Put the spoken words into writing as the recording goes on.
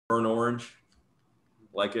burnt orange.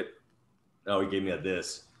 Like it? Oh, he gave me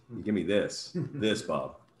this. Give me this. This,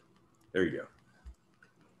 Bob. There you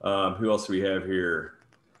go. Who else do we have here?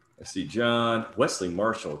 I see John. Wesley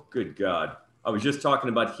Marshall. Good God. I was just talking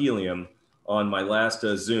about helium on my last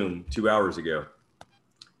Zoom 2 hours ago.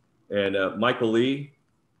 And Michael Lee,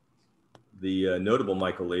 the notable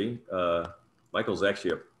Michael Lee. Michael's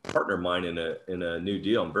actually a partner of mine in a new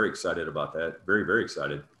deal. I'm very excited about that. Very, very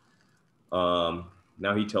excited.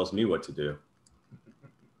 Now he tells me what to do.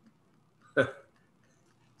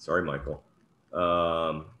 Sorry, Michael.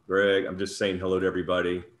 Greg, I'm just saying hello to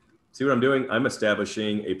everybody. See what I'm doing? I'm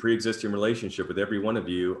establishing a pre-existing relationship with every one of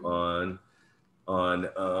you on I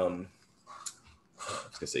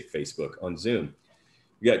was gonna say Facebook, on Zoom.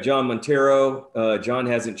 We got John Montero. John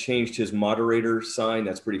hasn't changed his moderator sign.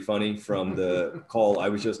 That's pretty funny from the call I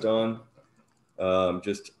was just on.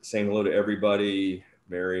 Just saying hello to everybody.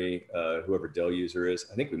 Mary, whoever Dell user is.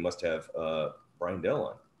 I think we must have Brian Dell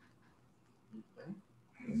on.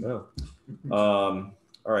 No.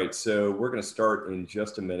 All right, so we're going to start in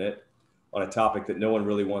just a minute on a topic that no one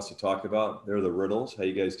really wants to talk about. They're the riddles. How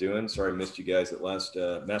you guys doing? Sorry I missed you guys at last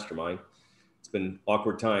mastermind. It's been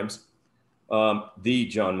awkward times. The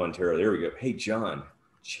John Montero, there we go. Hey, John,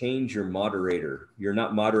 change your moderator. You're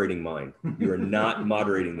not moderating mine. You are not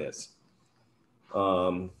moderating this.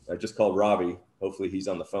 I just called Robbie. Hopefully he's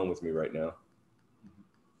on the phone with me right now.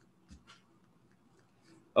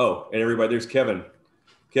 Oh, and everybody, there's Kevin.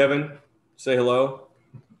 Kevin, say hello.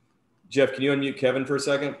 Jeff, can you unmute Kevin for a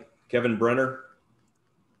second? Kevin Brenner.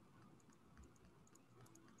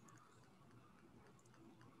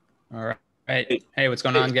 All right. Hey, what's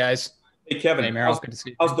going on, guys? Hey, Kevin. Hey, Merrill. Good to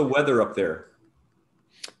see you. How's the weather up there?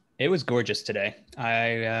 It was gorgeous today.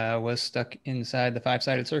 I was stuck inside the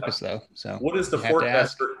five-sided circus, though. So what is the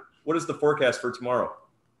forecast for? What is the forecast for tomorrow?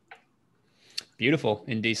 Beautiful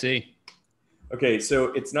in DC. Okay,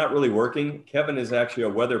 so it's not really working. Kevin is actually a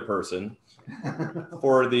weather person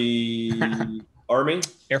for the Army?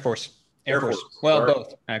 Air Force. Well, sorry.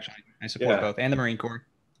 Both, actually. I support both, and the Marine Corps.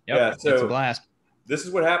 Yep, yeah, so it's a blast. This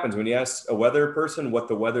is what happens when you ask a weather person what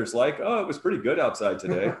the weather's like. Oh, it was pretty good outside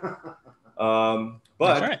today. But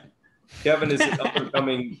that's right. Kevin is an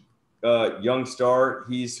up-and-coming young star.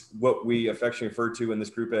 He's what we affectionately refer to in this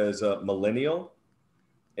group as a millennial.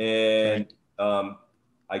 And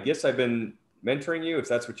I guess I've been mentoring you, if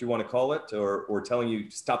that's what you want to call it, or telling you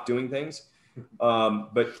to stop doing things.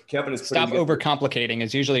 But Kevin is stop overcomplicating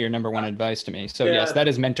is usually your number one advice to me. So yes, that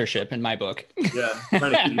is mentorship in my book. Yeah,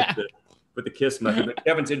 trying to keep it with the KISS method. But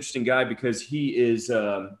Kevin's an interesting guy because he is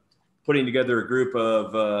putting together a group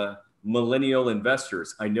of millennial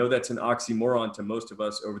investors. I know that's an oxymoron to most of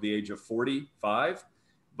us over the age of 45,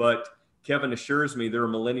 but Kevin assures me there are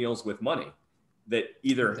millennials with money that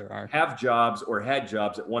either have jobs or had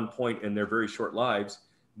jobs at one point in their very short lives.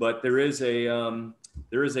 But there is a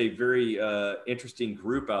very interesting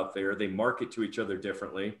group out there. They market to each other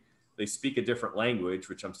differently. They speak a different language,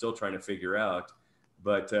 which I'm still trying to figure out.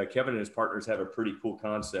 But Kevin and his partners have a pretty cool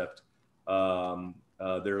concept.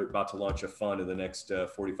 They're about to launch a fund in the next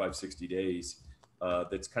 45, 60 days.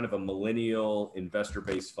 That's kind of a millennial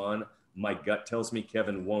investor-based fund. My gut tells me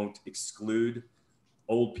Kevin won't exclude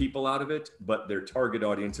old people out of it, but their target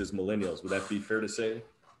audience is millennials. Would that be fair to say?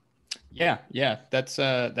 Yeah, that's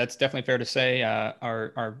definitely fair to say.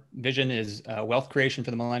 Our vision is wealth creation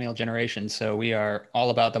for the millennial generation. So we are all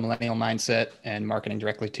about the millennial mindset and marketing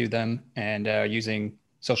directly to them, and using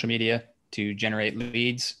social media to generate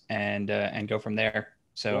leads and go from there.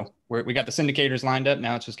 So we got the syndicators lined up.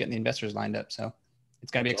 Now it's just getting the investors lined up. So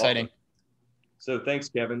it's going to be exciting. Awesome. So thanks,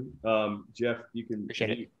 Kevin. Jeff, you can appreciate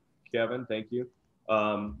it. Kevin, thank you.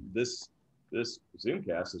 This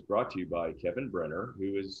Zoomcast is brought to you by Kevin Brenner,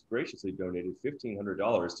 who has graciously donated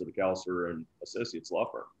 $1,500 to the Kaliser and Associates law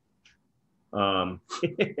firm.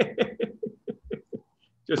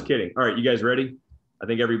 Just kidding. All right, you guys ready? I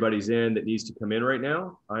think everybody's in that needs to come in right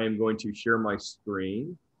now. I am going to share my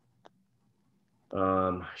screen.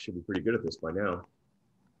 I should be pretty good at this by now.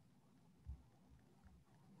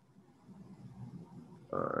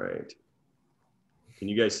 All right. Can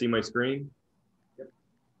you guys see my screen?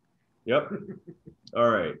 Yep. All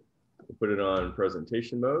right. We'll put it on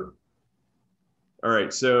presentation mode. All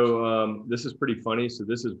right. So this is pretty funny. So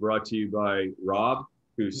this is brought to you by Rob,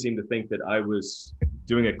 who seemed to think that I was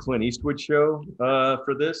doing a Clint Eastwood show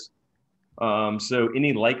for this. So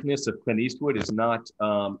any likeness of Clint Eastwood is not,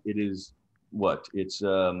 it is what? It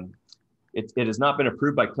has not been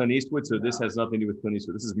approved by Clint Eastwood. So this has nothing to do with Clint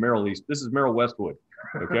Eastwood. This is Merrill Westwood.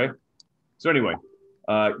 Okay. So anyway,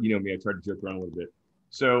 you know me, I tried to joke around a little bit.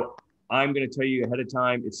 So I'm going to tell you ahead of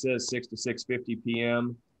time, it says 6 to 6:50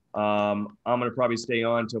 p.m. I'm going to probably stay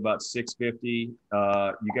on to about 6:50. You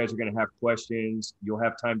guys are going to have questions. You'll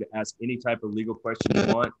have time to ask any type of legal question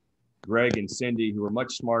you want. Greg and Cindy, who are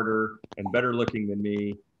much smarter and better looking than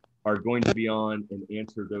me, are going to be on and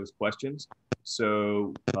answer those questions.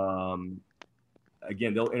 So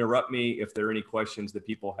again, they'll interrupt me if there are any questions that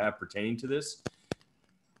people have pertaining to this.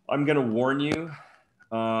 I'm going to warn you,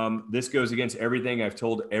 this goes against everything I've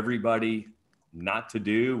told everybody not to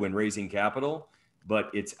do when raising capital,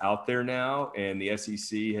 but it's out there now. And the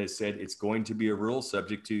SEC has said it's going to be a rule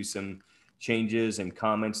subject to some changes and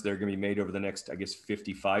comments that are going to be made over the next, I guess,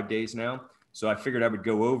 55 days now. So I figured I would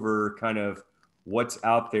go over kind of what's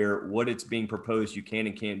out there, what it's being proposed you can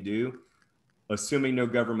and can't do, assuming no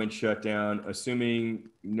government shutdown, assuming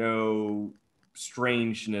no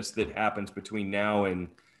strangeness that happens between now and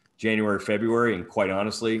January, February. And quite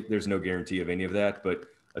honestly, there's no guarantee of any of that. But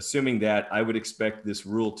assuming that, I would expect this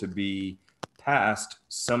rule to be passed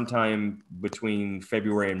sometime between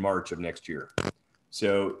February and March of next year.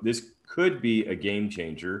 So this could be a game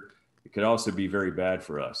changer. It could also be very bad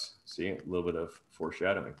for us. See, a little bit of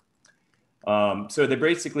foreshadowing. So they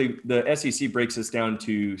basically, the SEC breaks this down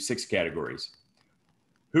to 6 categories.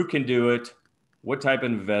 Who can do it, what type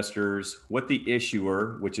of investors, what the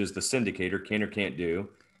issuer, which is the syndicator, can or can't do,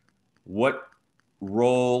 what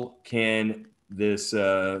role can this,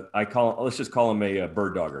 let's just call them a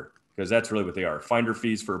bird dogger, because that's really what they are, finder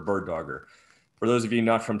fees for a bird dogger. For those of you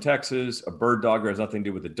not from Texas, a bird dogger has nothing to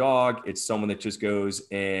do with a dog. It's someone that just goes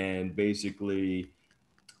and basically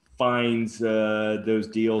finds those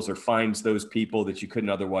deals or finds those people that you couldn't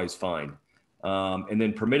otherwise find. And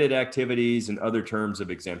then permitted activities and other terms of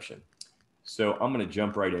exemption. So I'm going to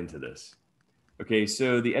jump right into this. Okay,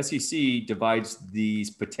 so the SEC divides these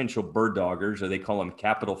potential bird doggers, or they call them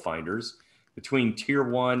capital finders, between tier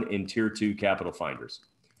 1 and tier 2 capital finders.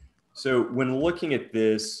 So when looking at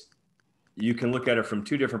this, you can look at it from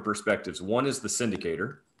 2 different perspectives. One is the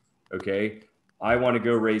syndicator. Okay, I want to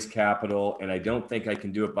go raise capital and I don't think I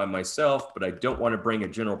can do it by myself, but I don't want to bring a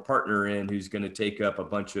general partner in who's going to take up a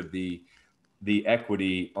bunch of the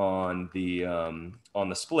equity on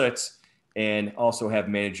the splits and also have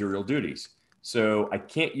managerial duties. So I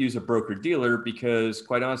can't use a broker dealer because,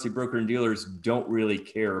 quite honestly, broker and dealers don't really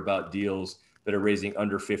care about deals that are raising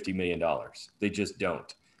under $50 million. They just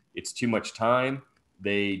don't. It's too much time.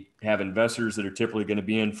 They have investors that are typically going to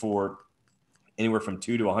be in for anywhere from $2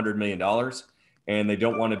 to $100 million. And they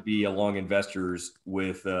don't want to be along investors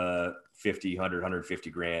with 50, 100, 150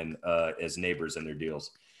 grand as neighbors in their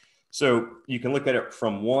deals. So you can look at it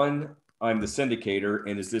from 1, I'm the syndicator,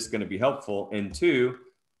 and is this going to be helpful? And 2,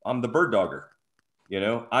 I'm the bird dogger. You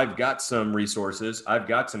know, I've got some resources, I've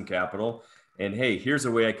got some capital, and hey, here's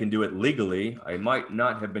a way I can do it legally. I might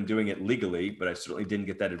not have been doing it legally, but I certainly didn't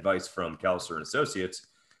get that advice from Kaliser and Associates.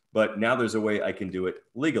 But now there's a way I can do it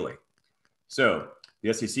legally. So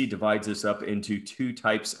the SEC divides this up into 2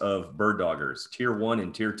 types of bird doggers, tier 1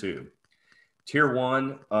 and tier 2. Tier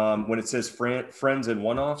 1, when it says friends and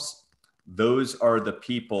one-offs, those are the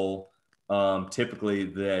people typically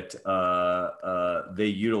that they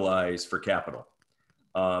utilize for capital.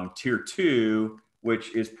 Tier 2,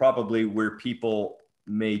 which is probably where people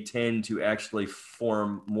may tend to actually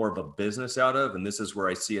form more of a business out of, and this is where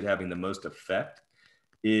I see it having the most effect,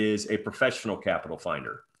 is a professional capital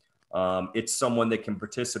finder. It's someone that can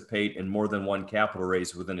participate in more than one capital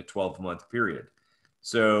raise within a 12-month period.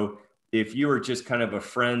 So if you are just kind of a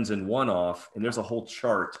friends and one-off, and there's a whole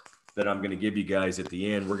chart that I'm going to give you guys at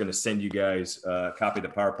the end. We're going to send you guys a copy of the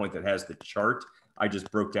PowerPoint that has the chart. I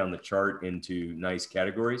just broke down the chart into nice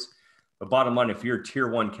categories. But bottom line, if you're a tier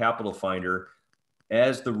 1 capital finder,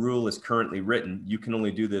 as the rule is currently written, you can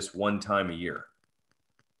only do this 1 time a year.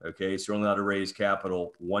 Okay, so you're only allowed to raise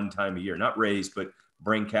capital 1 time a year. Not raise, but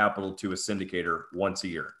bring capital to a syndicator once a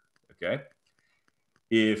year. Okay.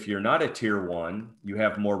 If you're not a tier 1, you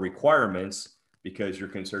have more requirements because you're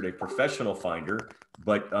considered a professional finder,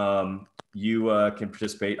 but you can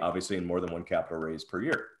participate obviously in more than 1 capital raise per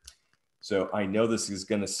year. So I know this is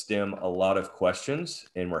going to stem a lot of questions,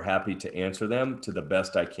 and we're happy to answer them to the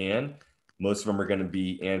best I can. Most of them are going to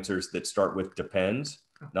be answers that start with depends,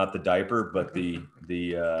 not the diaper, but the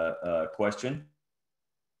question.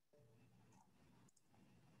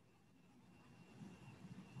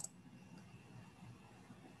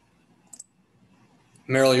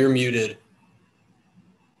 Merrill, you're muted.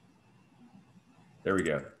 There we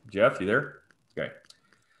go. Jeff, you there? Okay.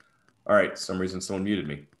 All right. For some reason, someone muted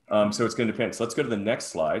me. So it's going to depend. So let's go to the next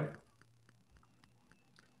slide.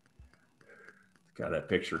 Got that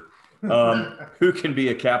picture. Who can be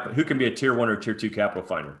a tier 1 or tier 2 capital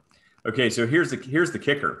finder? Okay. So here's the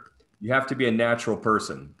kicker. You have to be a natural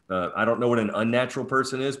person. I don't know what an unnatural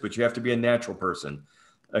person is, but you have to be a natural person.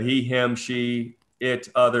 He, him, she, it,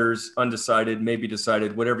 others, undecided, maybe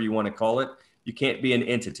decided, whatever you want to call it. You can't be an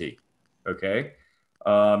entity. Okay.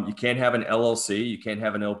 You can't have an LLC. You can't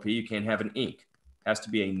have an LP. You can't have an Inc. It has to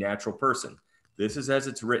be a natural person. This is as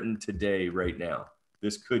it's written today, right now.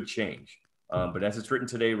 This could change, but as it's written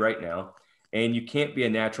today, right now. And you can't be a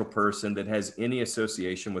natural person that has any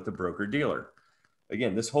association with a broker dealer.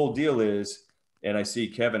 Again, this whole deal is, and I see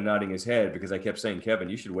Kevin nodding his head because I kept saying, Kevin,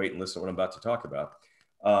 you should wait and listen to what I'm about to talk about.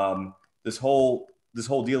 This whole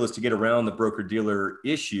deal is to get around the broker dealer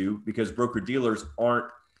issue because broker dealers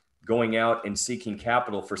aren't going out and seeking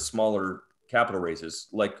capital for smaller capital raises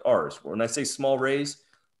like ours. When I say small raise,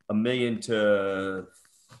 $1 million to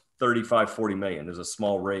 35, 40 million. There's a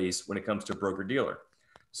small raise when it comes to broker dealer.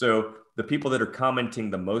 So the people that are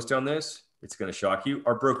commenting the most on this, it's going to shock you,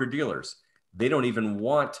 are broker dealers. They don't even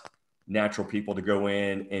want natural people to go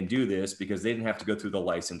in and do this because they didn't have to go through the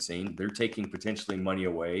licensing. They're taking potentially money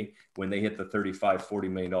away when they hit the $35,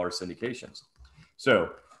 $40 million syndications.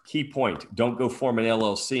 So key point, don't go form an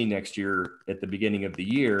LLC next year at the beginning of the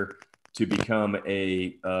year to become a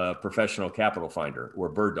professional capital finder or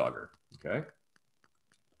bird dogger, okay?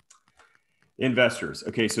 Investors.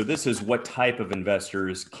 Okay, so this is what type of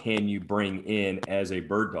investors can you bring in as a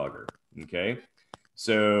bird dogger, okay?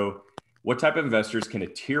 So what type of investors can a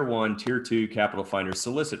tier 1, tier 2 capital finder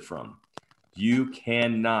solicit from? You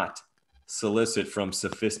cannot solicit from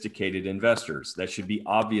sophisticated investors. That should be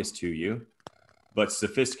obvious to you, but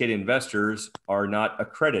sophisticated investors are not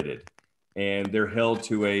accredited and they're held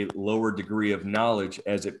to a lower degree of knowledge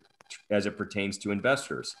as it pertains to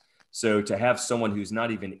investors. So to have someone who's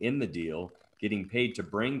not even in the deal getting paid to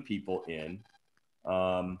bring people in,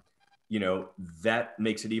 that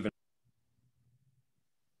makes it even.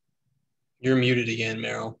 You're muted again,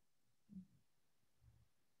 Merrill.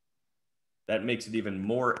 That makes it even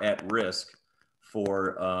more at risk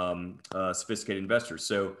for sophisticated investors.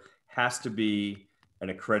 So has to be an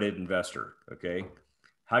accredited investor, okay?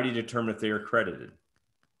 How do you determine if they're accredited?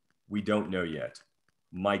 We don't know yet.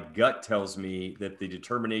 My gut tells me that the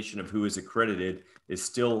determination of who is accredited is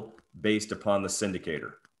still based upon the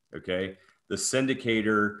syndicator, okay? The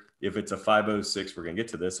syndicator, if it's a 506, we're gonna get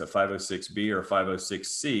to this, a 506B or a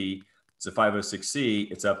 506C, it's a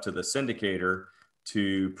 506C, it's up to the syndicator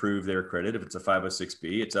to prove they're accredited. If it's a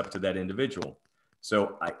 506B, it's up to that individual.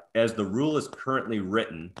 So as the rule is currently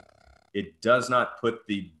written, it does not put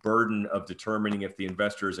the burden of determining if the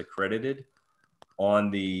investor is accredited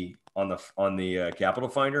on the capital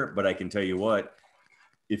finder. But I can tell you what,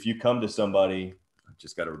 if you come to somebody, I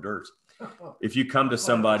just got a dirt. If you come to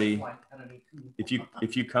somebody, if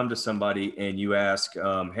you come to somebody and you ask,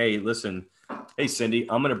 hey, listen, hey,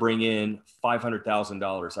 Cindy, I'm going to bring in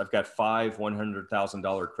 $500,000. I've got 5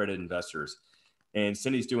 $100,000 credit investors. And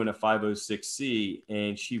Cindy's doing a 506C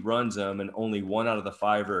and she runs them and only 1 out of the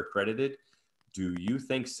 5 are accredited. Do you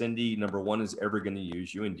think Cindy, number 1, is ever going to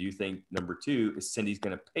use you? And do you think number 2 is Cindy's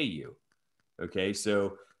going to pay you? Okay.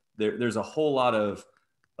 So there's a whole lot of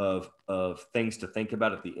things to think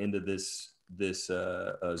about at the end of this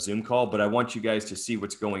Zoom call, but I want you guys to see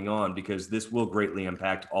what's going on because this will greatly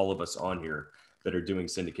impact all of us on here that are doing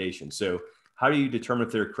syndication. So how do you determine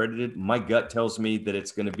if they're accredited? My gut tells me that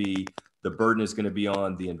it's going to be, the burden is going to be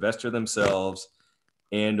on the investor themselves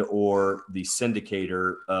and or the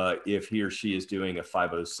syndicator if he or she is doing a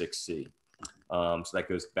 506C. So that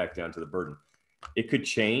goes back down to the burden. It could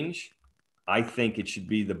change. I think it should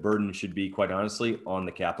be, the burden should be, quite honestly, on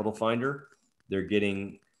the capital finder. They're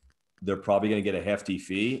probably going to get a hefty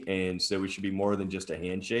fee. And so we should be more than just a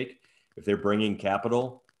handshake. If they're bringing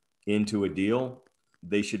capital into a deal,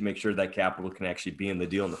 they should make sure that capital can actually be in the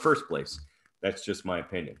deal in the first place. That's just my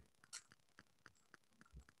opinion.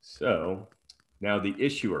 So now the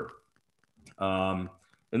issuer. And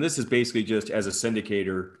this is basically just as a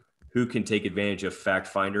syndicator who can take advantage of fact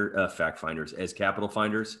finders as capital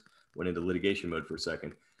finders. Went into litigation mode for a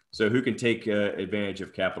second. So who can take advantage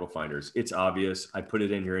of capital finders? It's obvious. I put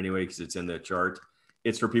it in here anyway because it's in the chart.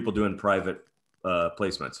 It's for people doing private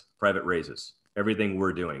placements, private raises, everything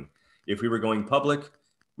we're doing. If we were going public,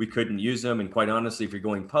 we couldn't use them. And quite honestly, if you're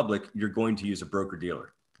going public, you're going to use a broker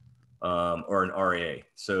dealer or an RAA.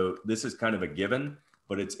 So this is kind of a given,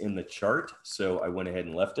 but it's in the chart. So I went ahead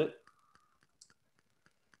and left it.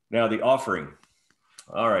 Now the offering.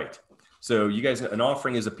 All right. So you guys, an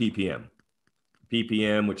offering is a PPM.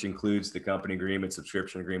 PPM, which includes the company agreement,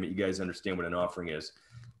 subscription agreement. You guys understand what an offering is.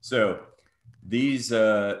 So these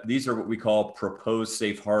are what we call proposed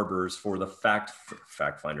safe harbors for the fact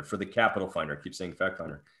finder, for the capital finder. I keep saying fact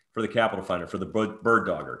finder, for the capital finder, for the bird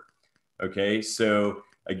dogger. Okay, so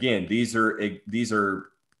again, these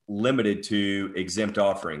are limited to exempt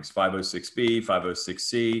offerings, 506B,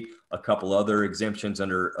 506C, a couple other exemptions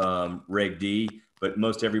under Reg D, but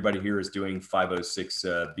most everybody here is doing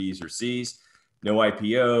 506Bs or Cs. No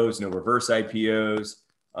IPOs, no reverse IPOs,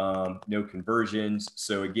 no conversions.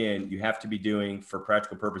 So again, you have to be doing, for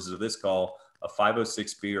practical purposes of this call, a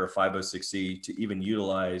 506B or a 506C to even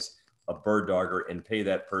utilize a bird dogger and pay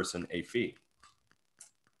that person a fee.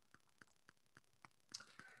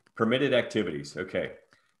 Permitted activities. Okay.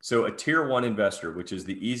 So a tier one investor, which is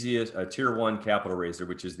the easiest, a tier one capital raiser,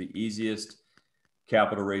 which is the easiest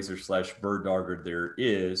capital raiser slash bird dogger there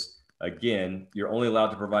is. Again, you're only allowed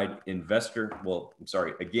to provide investor. Well, I'm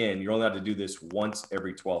sorry. Again, you're only allowed to do this once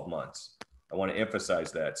every 12 months. I want to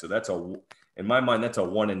emphasize that. So that's in my mind, that's a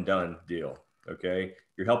one and done deal. Okay.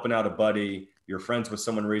 You're helping out a buddy. You're friends with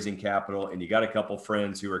someone raising capital, and you got a couple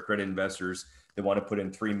friends who are credit investors that want to put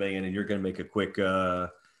in 3 million, and you're going to make a quick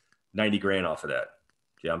 90 grand off of that.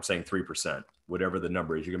 Yeah, I'm saying 3%, whatever the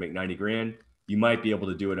number is. You're gonna make 90 grand. You might be able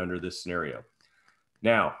to do it under this scenario.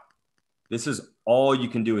 Now, this is all you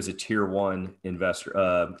can do as a tier one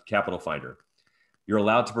investor, capital finder. You're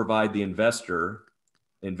allowed to provide the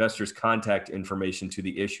investor's contact information to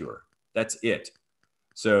the issuer. That's it.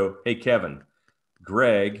 So, hey, Kevin,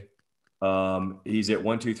 Greg, he's at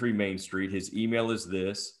 123 Main Street. His email is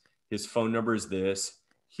this. His phone number is this.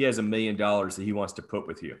 He has $1 million that he wants to put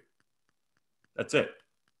with you. That's it.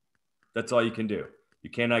 That's all you can do. You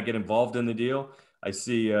cannot get involved in the deal. I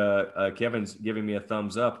see Kevin's giving me a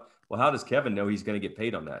thumbs up. Well, how does Kevin know he's going to get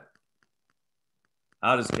paid on that?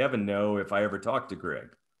 How does Kevin know if I ever talked to Greg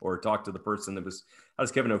or talked to the person that was, how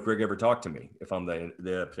does Kevin know if Greg ever talked to me if I'm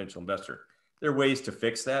the potential investor? There are ways to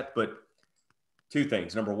fix that, but two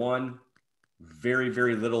things. Number one, very,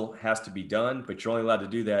 very little has to be done, but you're only allowed to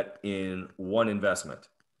do that in one investment.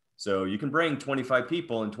 So you can bring 25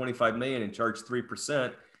 people and 25 million and charge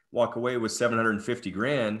 3%, walk away with 750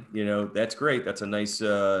 grand. You know, that's great. That's a nice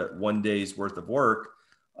 1 day's worth of work.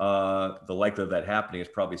 The likelihood of that happening is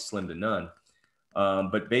probably slim to none.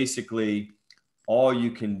 But basically, all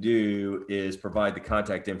you can do is provide the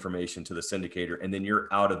contact information to the syndicator, and then you're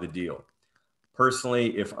out of the deal.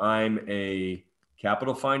 Personally, if I'm a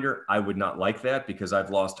capital finder, I would not like that because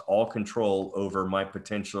I've lost all control over my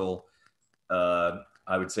potential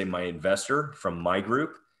I would say my investor from my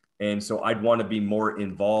group. And so I'd want to be more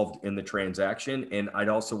involved in the transaction. And I'd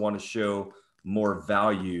also want to show more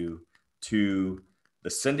value to the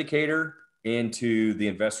syndicator and to the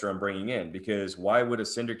investor I'm bringing in, because why would a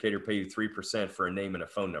syndicator pay you 3% for a name and a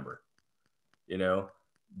phone number? You know,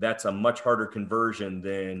 that's a much harder conversion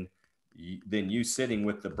than you sitting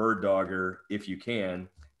with the bird dogger, if you can,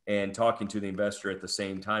 and talking to the investor at the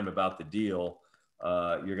same time about the deal.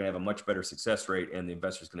 You're going to have a much better success rate, and the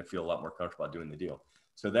investor is going to feel a lot more comfortable about doing the deal.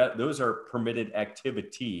 So those are permitted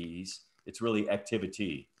activities. It's really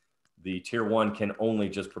activity. The tier one can only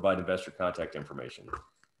just provide investor contact information.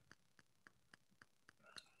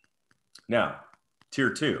 Now,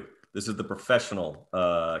 tier two, this is the professional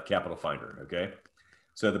capital finder, okay?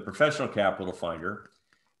 So the professional capital finder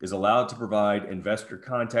is allowed to provide investor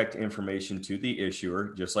contact information to the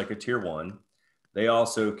issuer, just like a tier one. They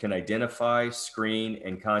also can identify, screen,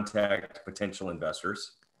 and contact potential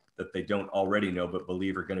investors that they don't already know but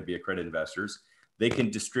believe are going to be accredited investors. They can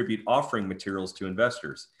distribute offering materials to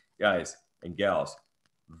investors. Guys and gals,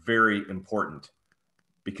 very important,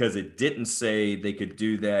 because it didn't say they could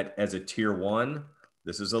do that as a tier one.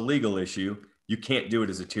 This is a legal issue. You can't do it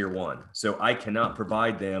as a tier one. So I cannot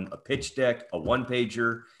provide them a pitch deck, a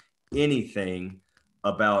one-pager, anything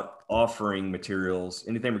about offering materials,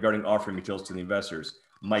 anything regarding offering materials to the investors.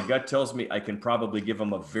 My gut tells me I can probably give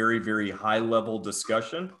them a very, very high level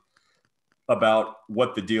discussion about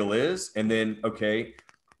what the deal is. And then, okay,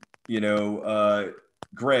 you know,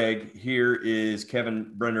 Greg, here is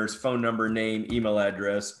Kevin Brenner's phone number, name, email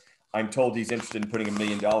address. I'm told he's interested in putting $1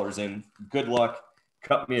 million in. Good luck.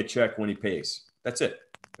 Cut me a check when he pays. That's it.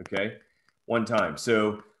 Okay. One time.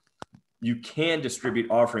 So you can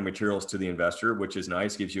distribute offering materials to the investor, which is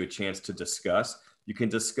nice, gives you a chance to discuss. You can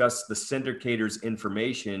discuss the syndicator's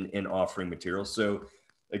information in offering materials. So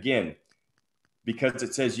again, because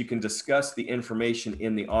it says you can discuss the information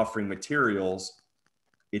in the offering materials,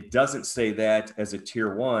 it doesn't say that as a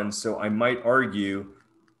tier one. So I might argue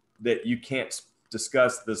that you can't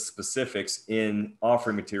discuss the specifics in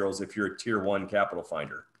offering materials if you're a tier one capital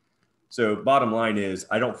finder. So bottom line is,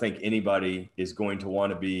 I don't think anybody is going to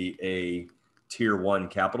want to be a tier one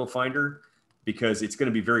capital finder, because it's going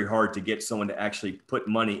to be very hard to get someone to actually put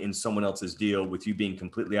money in someone else's deal with you being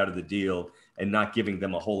completely out of the deal and not giving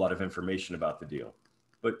them a whole lot of information about the deal.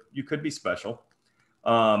 but you could be special.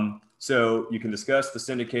 So you can discuss the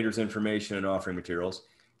syndicator's information and offering materials,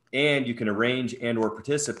 and you can arrange and or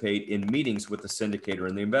participate in meetings with the syndicator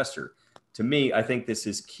and the investor. To me, I think this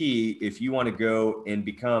is key if you want to go and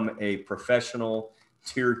become a professional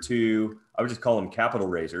tier 2, I would just call them capital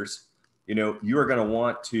raisers. You are going to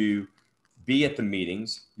want to be at the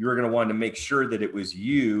meetings. You are going to want to make sure that it was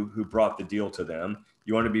you who brought the deal to them.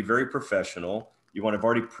 You want to be very professional. You want to have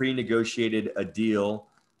already pre-negotiated a deal,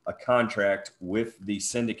 a contract with the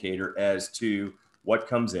syndicator as to what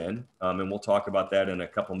comes in. And we'll talk about that in a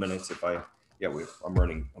couple minutes. I'm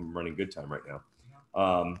running good time right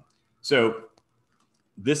now. So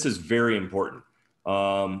this is very important.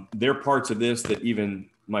 There are parts of this that even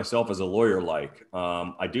myself as a lawyer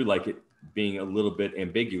I do like it being a little bit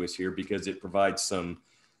ambiguous here because it provides some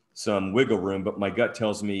wiggle room, but my gut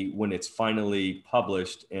tells me when it's finally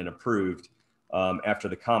published and approved, after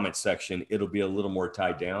the comment section, it'll be a little more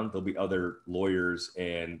tied down. There'll be other lawyers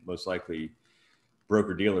and most likely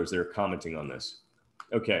broker dealers that are commenting on this.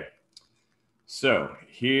 Okay. So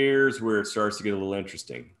here's where it starts to get a little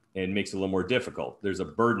interesting and makes it a little more difficult. There's a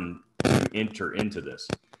burden to enter into this.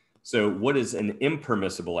 So what is an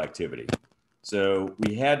impermissible activity? So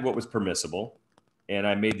we had what was permissible, and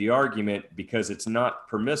I made the argument because it's not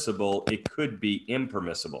permissible, it could be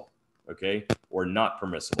impermissible, okay, or not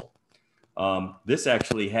permissible. This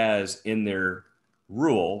actually has in their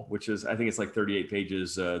rule, which is, I think it's like 38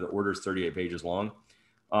 pages, the order is 38 pages long.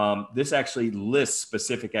 This actually lists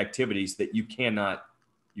specific activities that you cannot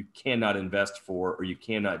invest for or you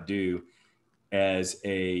cannot do as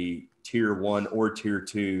a tier 1 or tier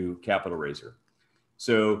 2 capital raiser.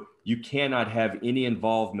 So you cannot have any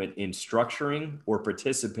involvement in structuring or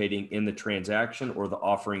participating in the transaction or the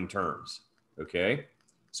offering terms. Okay.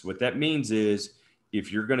 So what that means is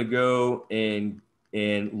if you're going to go and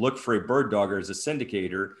look for a bird dogger as a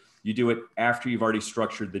syndicator, you do it after you've already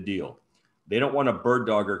structured the deal. They don't want a bird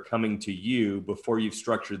dogger coming to you before you've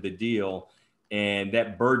structured the deal, and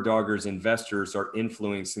that bird dogger's investors are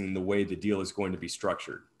influencing the way the deal is going to be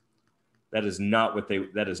structured. That is not what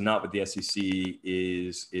the SEC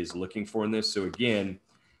is looking for in this. So again,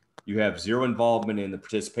 you have zero involvement in the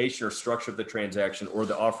participation or structure of the transaction or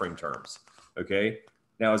the offering terms. Okay.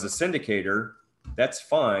 Now, as a syndicator, that's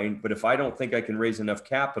fine. But if I don't think I can raise enough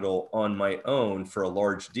capital on my own for a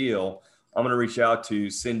large deal, I'm going to reach out to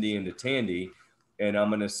Cindy and to Tandy, and I'm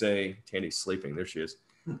going to say, Tandy's sleeping. There she is.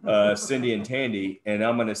 Cindy and Tandy. And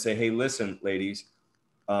I'm going to say, hey, listen, ladies,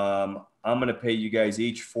 I'm going to pay you guys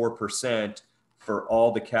each 4% for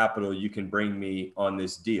all the capital you can bring me on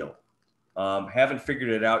this deal. Haven't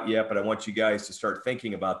figured it out yet, but I want you guys to start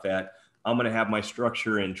thinking about that. I'm going to have my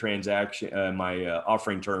structure and transaction, my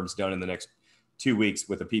offering terms done in the next 2 weeks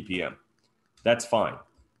with a PPM. That's fine.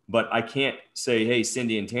 But I can't say, hey,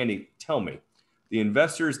 Cindy and Tandy, tell me, the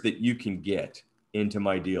investors that you can get into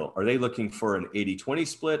my deal, are they looking for an 80-20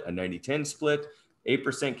 split, a 90-10 split,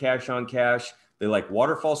 8% cash on cash? They like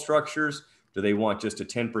waterfall structures. Do they want just a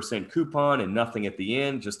 10% coupon and nothing at the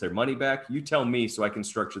end, just their money back? You tell me so I can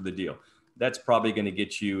structure the deal. That's probably going to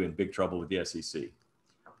get you in big trouble with the SEC.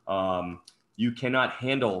 You cannot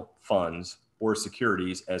handle funds or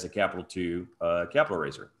securities as a capital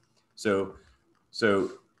raiser. So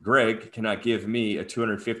Greg cannot give me a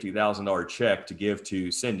 $250,000 check to give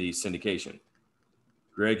to Cindy's syndication.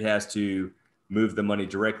 Greg has to move the money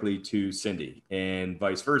directly to Cindy, and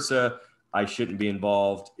vice versa. I shouldn't be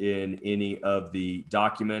involved in any of the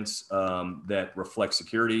documents that reflect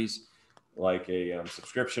securities, like a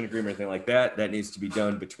subscription agreement, or anything like that. That needs to be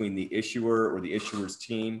done between the issuer or the issuer's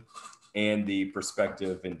team and the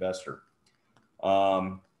prospective investor.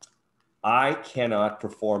 I cannot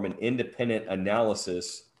perform an independent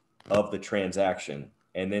analysis of the transaction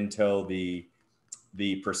and then tell the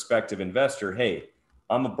prospective investor, hey,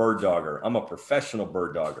 I'm a bird dogger. I'm a professional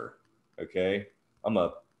bird dogger. Okay. I'm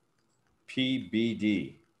a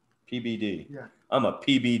PBD. Yeah. I'm a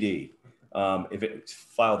PBD.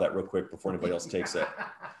 File that real quick before anybody else takes it.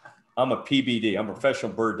 I'm a PBD. I'm a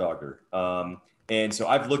professional bird dogger. And so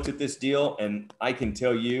I've looked at this deal and I can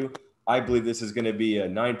tell you, I believe this is going to be a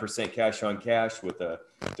 9% cash on cash with a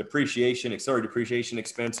depreciation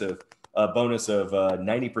expense of a bonus of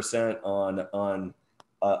 90%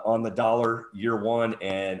 on the dollar year one.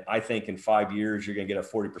 And I think in 5 years, you're going to get a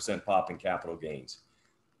 40% pop in capital gains.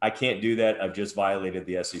 I can't do that. I've just violated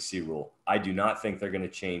the SEC rule. I do not think they're going to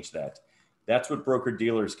change that. That's what broker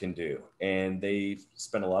dealers can do. And they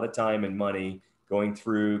spend a lot of time and money going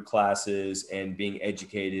through classes and being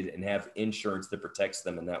educated and have insurance that protects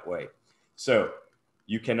them in that way. So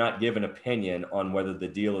you cannot give an opinion on whether the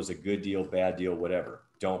deal is a good deal, bad deal, whatever.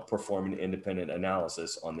 don't perform an independent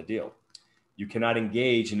analysis on the deal. You cannot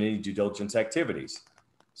engage in any due diligence activities.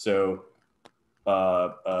 So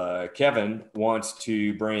Kevin wants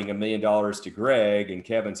to bring $1 million to Greg, and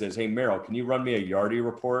Kevin says, hey, Merrill, can you run me a Yardi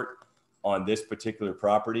report on this particular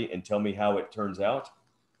property and tell me how it turns out?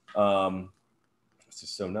 This is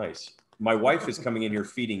so nice. My wife is coming in here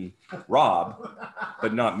feeding Rob,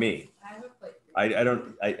 but not me. No.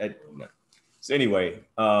 So anyway,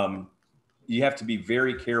 you have to be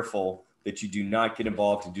very careful that you do not get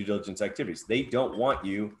involved in due diligence activities. They don't want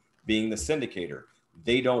you being the syndicator.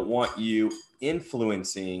 They don't want you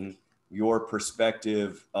influencing your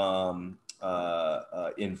prospective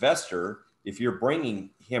investor if you're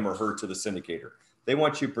bringing him or her to the syndicator. They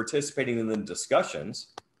want you participating in the discussions,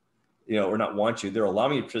 or not want you, they're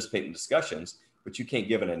allowing you to participate in discussions, but you can't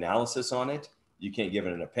give an analysis on it. You can't give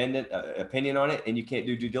an opinion on it, and you can't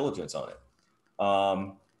do due diligence on it.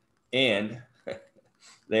 And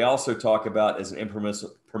they also talk about as an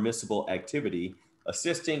impermissible activity,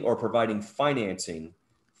 assisting or providing financing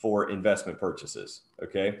for investment purchases.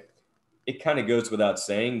 Okay. It kind of goes without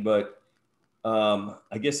saying, but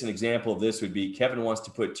I guess an example of this would be Kevin wants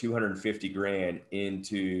to put 250 grand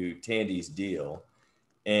into Tandy's deal.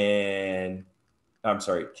 And I'm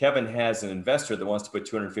sorry, Kevin has an investor that wants to put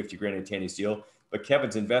 250 grand in Tandy's deal, but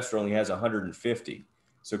Kevin's investor only has 150.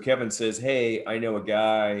 So Kevin says, hey, I know a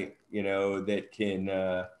guy, that can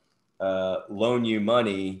loan you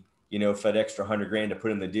money, for that extra 100 grand to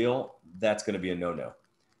put in the deal. That's going to be a no-no.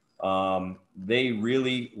 They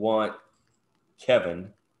really want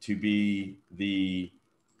Kevin to be the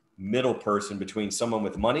middle person between someone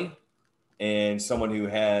with money and someone who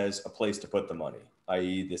has a place to put the money,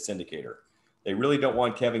 i.e. the syndicator. They really don't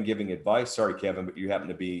want Kevin giving advice. Sorry, Kevin, but you happen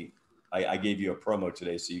to be, I gave you a promo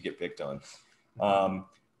today, so you get picked on.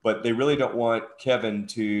 But they really don't want Kevin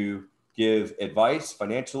to give advice,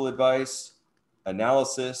 financial advice,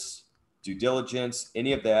 analysis, due diligence,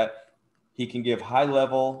 any of that. He can give high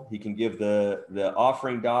level. He can give the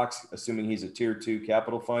offering docs, assuming he's a tier 2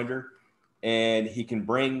 capital finder. And he can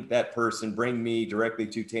bring me directly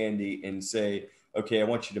to Tandy and say, okay, I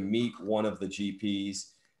want you to meet one of the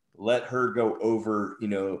GPs. Let her go over,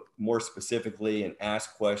 more specifically and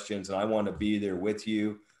ask questions. And I want to be there with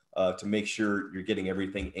you to make sure you're getting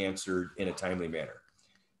everything answered in a timely manner.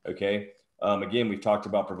 Okay. Again, we've talked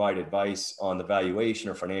about provide advice on the valuation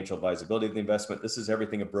or financial advisability of the investment. This is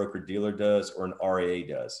everything a broker dealer does or an RIA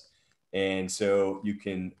does. And so you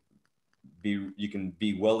can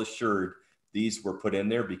be well assured these were put in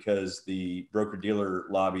there because the broker dealer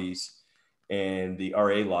lobbies and the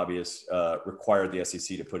RIA lobbyists require the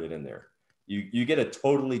SEC to put it in there. You get a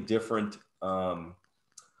totally different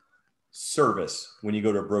service when you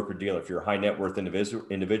go to a broker dealer. If you're a high net worth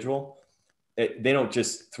individual, they don't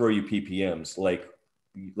just throw you PPMs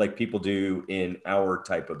like people do in our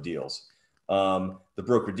type of deals. The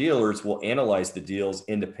broker dealers will analyze the deals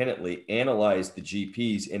independently, analyze the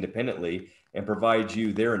GPs independently, and provide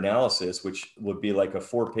you their analysis, which would be like a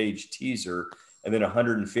 4-page teaser and then a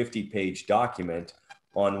 150-page document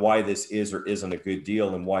on why this is or isn't a good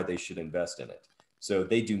deal and why they should invest in it. So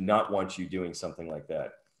they do not want you doing something like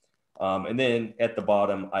that. And then at the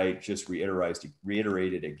bottom, I just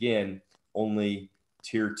reiterated again, only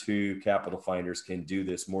tier 2 capital finders can do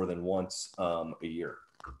this more than once a year.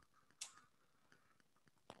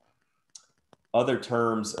 Other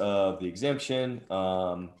terms of the exemption,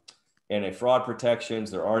 anti-fraud protections,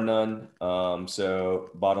 there are none. So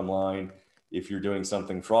bottom line, if you're doing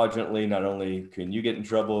something fraudulently, not only can you get in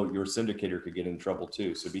trouble, your syndicator could get in trouble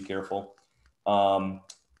too. So be careful.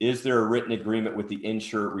 Is there a written agreement with the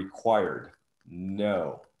insurer required?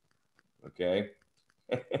 No. Okay.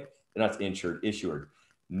 Not insured, issued.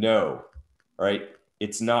 No. All right.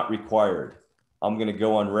 It's not required. I'm going to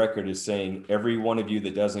go on record as saying every one of you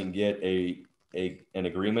that doesn't get an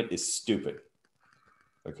agreement is stupid.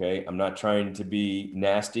 Okay. I'm not trying to be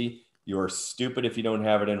nasty. You're stupid if you don't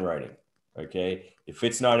have it in writing. Okay. If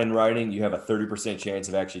it's not in writing, you have a 30% chance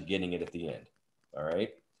of actually getting it at the end. All right.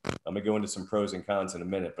 I'm going to go into some pros and cons in a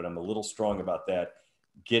minute, but I'm a little strong about that.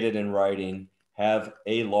 Get it in writing. Have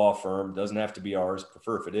a law firm, doesn't have to be ours,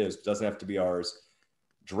 prefer if it is, doesn't have to be ours,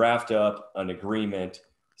 draft up an agreement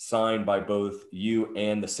signed by both you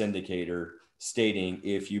and the syndicator stating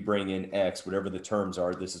if you bring in X, whatever the terms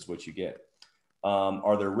are, this is what you get.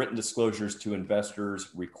 Are there written disclosures to investors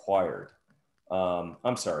required?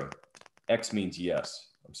 I'm sorry. X means yes.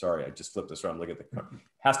 I'm sorry. I just flipped this around. Look at the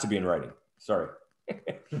has to be in writing. Sorry.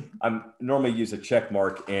 I'm normally use a check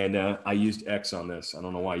mark and I used X on this. I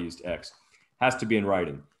don't know why I used X. Has to be in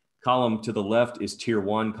writing. Column to the left is tier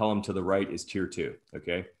 1. Column to the right is tier 2.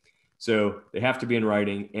 Okay. So they have to be in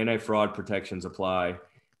writing. Anti-fraud protections apply.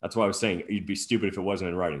 That's why I was saying you'd be stupid if it wasn't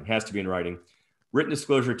in writing. It has to be in writing. Written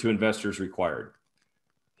disclosure to investors required.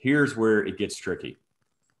 Here's where it gets tricky.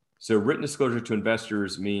 So written disclosure to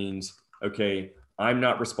investors means, okay, I'm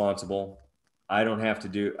not responsible. I don't have to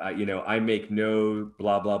do, I make no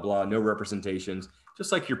blah, blah, blah, no representations,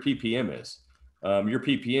 just like your PPM is. Your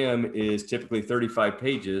PPM is typically 35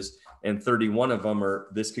 pages and 31 of them are,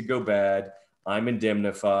 this could go bad. I'm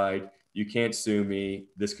indemnified. You can't sue me.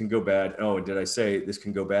 This can go bad. Oh, and did I say this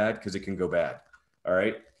can go bad? Because it can go bad. All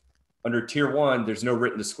right. Under tier 1, there's no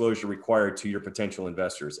written disclosure required to your potential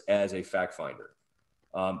investors as a fact finder.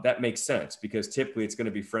 That makes sense because typically it's going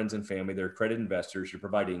to be friends and family. They're accredited investors. You're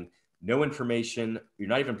providing no information. You're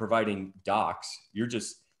not even providing docs. You're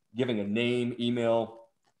just giving a name, email,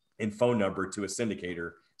 and phone number to a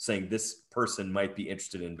syndicator saying this person might be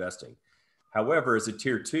interested in investing. However, as a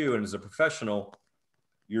tier 2 and as a professional,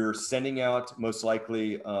 you're sending out most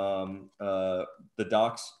likely the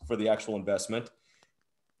docs for the actual investment.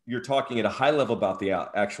 You're talking at a high level about the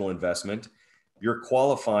actual investment. You're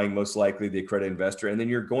qualifying most likely the accredited investor, and then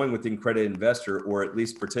you're going with the accredited investor or at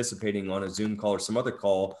least participating on a Zoom call or some other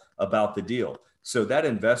call about the deal. So that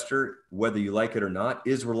investor, whether you like it or not,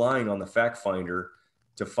 is relying on the fact finder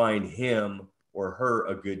to find him or her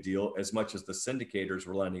a good deal as much as the syndicator is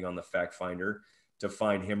relying on the fact finder to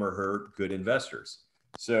find him or her good investors.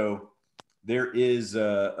 So there is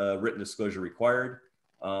a written disclosure required.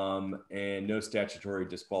 And no statutory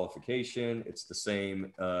disqualification. It's the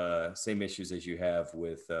same issues as you have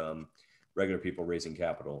with regular people raising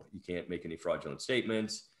capital. You can't make any fraudulent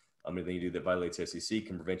statements. Anything you do that violates SEC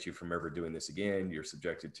can prevent you from ever doing this again. You're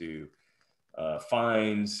subjected to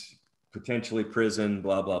fines, potentially prison,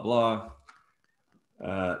 blah, blah, blah.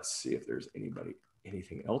 Let's see if there's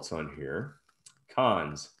anything else on here.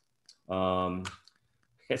 Cons.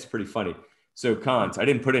 That's pretty funny. So cons, I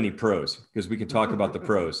didn't put any pros because we can talk about the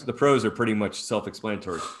pros. The pros are pretty much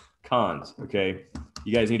self-explanatory. Cons, okay?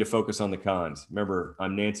 You guys need to focus on the cons. Remember,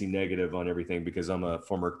 I'm Nancy negative on everything because I'm a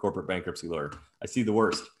former corporate bankruptcy lawyer. I see the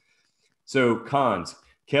worst. So cons,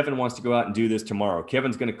 Kevin wants to go out and do this tomorrow.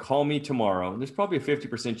 Kevin's going to call me tomorrow. There's probably a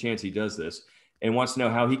 50% chance he does this and wants to know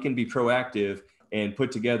how he can be proactive and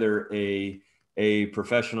put together a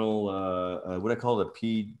professional, what I call it, a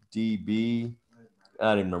PDB. I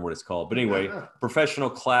don't even remember what it's called, but anyway, professional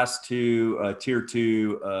class 2, tier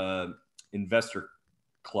 2 investor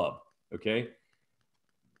club. Okay.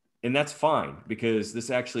 And that's fine because this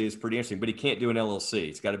actually is pretty interesting, but he can't do an LLC.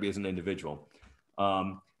 It's got to be as an individual.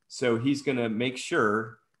 So he's going to make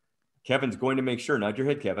sure, Kevin's going to make sure, nod your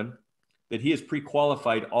head, Kevin, that he has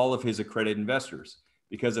pre-qualified all of his accredited investors.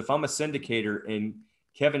 Because if I'm a syndicator and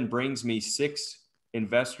Kevin brings me 6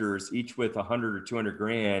 investors, each with 100 or 200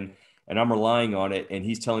 grand, and I'm relying on it, and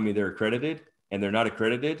he's telling me they're accredited and they're not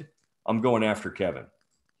accredited, I'm going after Kevin.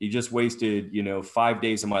 He just wasted, 5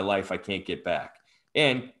 days of my life I can't get back.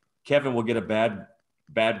 And Kevin will get a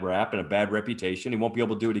bad rap and a bad reputation. He won't be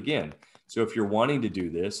able to do it again. So if you're wanting to do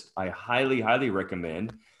this, I highly, highly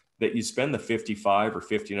recommend that you spend the $55 or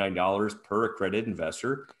 $59 per accredited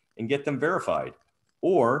investor and get them verified.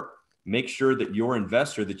 Or make sure that your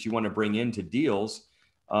investor that you want to bring into deals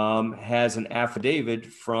has an affidavit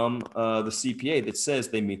from the CPA that says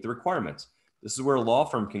they meet the requirements. This is where a law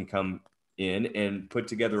firm can come in and put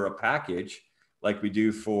together a package like we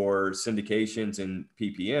do for syndications and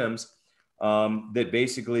PPMs that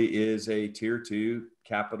basically is a tier 2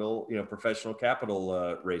 capital, professional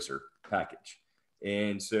capital raiser package.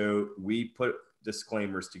 And so we put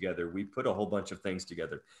disclaimers together. We put a whole bunch of things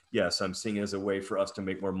together. Yes, I'm seeing it as a way for us to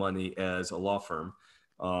make more money as a law firm.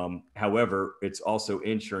 However, it's also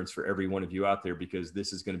insurance for every one of you out there because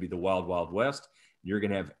this is going to be the wild, wild west. You're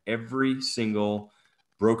going to have every single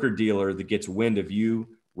broker dealer that gets wind of you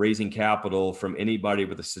raising capital from anybody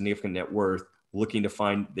with a significant net worth looking to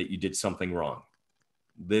find that you did something wrong.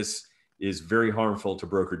 This is very harmful to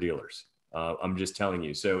broker dealers. I'm just telling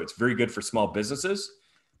you. So it's very good for small businesses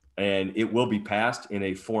and it will be passed in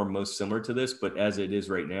a form most similar to this, but as it is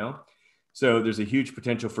right now. So there's a huge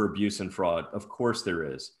potential for abuse and fraud. Of course there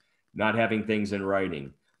is. Not having things in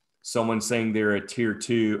writing. Someone saying they're a tier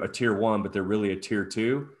 2, a tier 1, but they're really a tier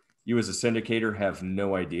 2. You as a syndicator have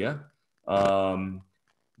no idea.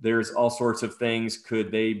 There's all sorts of things.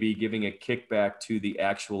 Could they be giving a kickback to the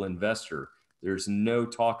actual investor? There's no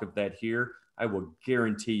talk of that here. I will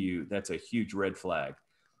guarantee you that's a huge red flag.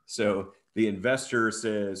 So the investor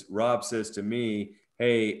says, Rob says to me,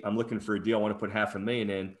 hey, I'm looking for a deal. I want to put $500,000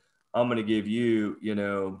 in. I'm going to give you,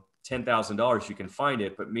 $10,000. You can find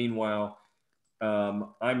it. But meanwhile,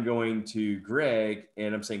 I'm going to Greg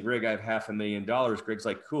and I'm saying, Greg, I have $500,000. Greg's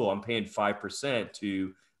like, cool. I'm paying 5%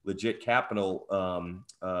 to legit capital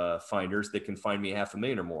finders that can find me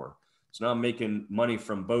 $500,000 or more. So now I'm making money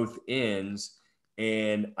from both ends,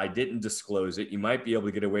 and I didn't disclose it. You might be able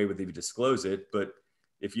to get away with it if you disclose it, but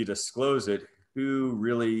if you disclose it, who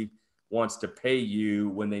really wants to pay you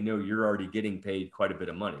when they know you're already getting paid quite a bit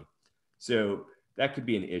of money? So that could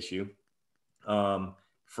be an issue.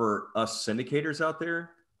 For us syndicators out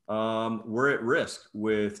there, we're at risk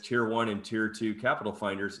with tier 1 and tier 2 capital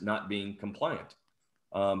finders not being compliant.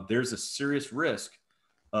 There's a serious risk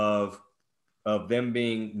of them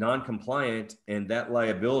being non-compliant and that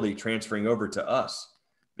liability transferring over to us,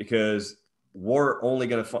 because we're only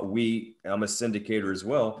going to, I'm a syndicator as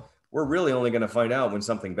well. We're really only going to find out when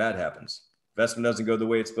something bad happens. Investment doesn't go the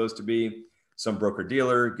way it's supposed to be. Some broker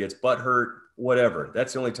dealer gets butt hurt, whatever.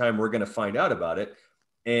 That's the only time we're going to find out about it.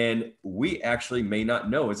 And we actually may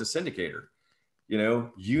not know as a syndicator.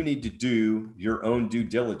 You need to do your own due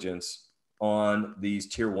diligence on these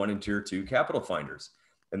tier 1 and tier 2 capital finders.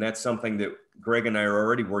 And that's something that Greg and I are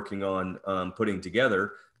already working on putting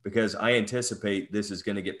together, because I anticipate this is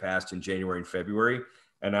going to get passed in January and February.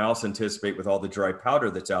 And I also anticipate with all the dry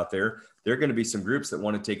powder that's out there, there are going to be some groups that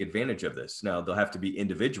want to take advantage of this. Now, there'll have to be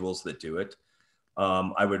individuals that do it.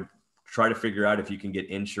 I would try to figure out if you can get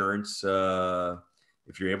insurance,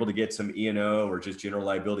 if you're able to get some E&O or just general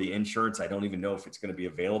liability insurance. I don't even know if it's going to be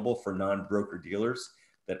available for non-broker dealers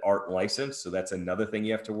that aren't licensed. So that's another thing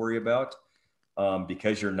you have to worry about.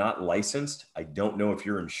 Because you're not licensed, I don't know if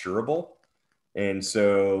you're insurable. And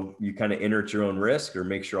so you kind of enter at your own risk, or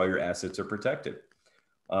make sure all your assets are protected.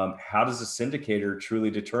 How does a syndicator truly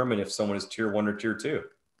determine if someone is tier 1 or tier 2?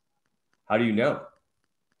 How do you know?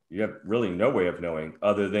 You have really no way of knowing,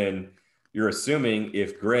 other than you're assuming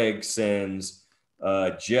if Greg sends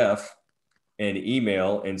Jeff an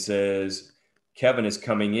email and says, Kevin is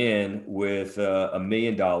coming in with $1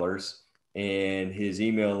 million, and his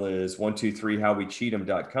email is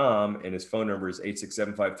 123howwecheathim.com, and his phone number is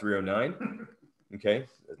 8675309. Okay.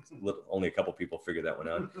 Only a couple people figured that one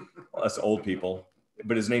out. Us old people,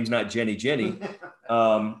 but his name's not Jenny.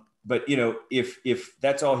 But if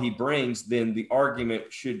that's all he brings, then the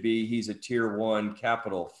argument should be he's a tier 1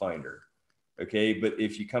 capital finder. Okay. But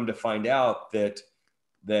if you come to find out that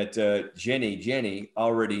Jenny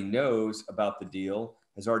already knows about the deal,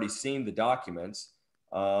 has already seen the documents,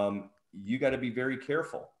 you got to be very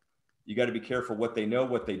careful. You got to be careful what they know,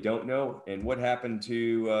 what they don't know, and what happened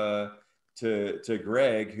to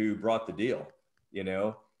Greg, who brought the deal.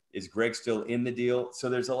 Is Greg still in the deal? So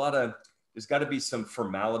there's got to be some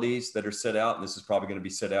formalities that are set out, and this is probably going to be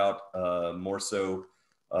set out more so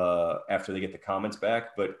after they get the comments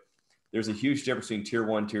back. But there's a huge difference between tier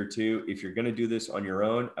 1, tier 2. If you're going to do this on your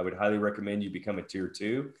own, I would highly recommend you become a tier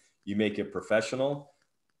 2. You make it professional.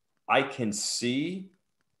 I can see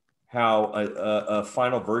how a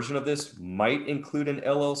final version of this might include an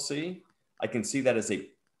LLC. I can see that as a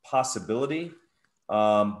possibility,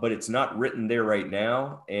 but it's not written there right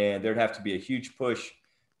now. And there'd have to be a huge push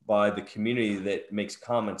by the community that makes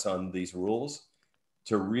comments on these rules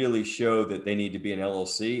to really show that they need to be an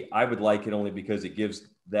LLC. I would like it only because it gives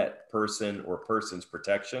that person or persons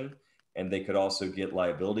protection, and they could also get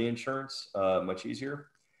liability insurance much easier.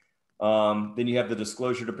 Then you have the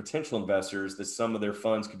disclosure to potential investors that some of their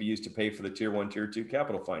funds could be used to pay for the tier 1, tier 2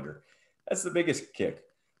 capital finder. That's the biggest kick.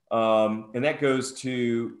 And that goes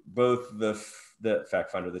to both the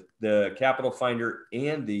fact finder, the capital finder,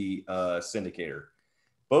 and the syndicator.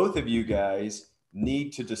 Both of you guys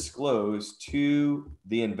need to disclose to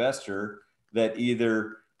the investor that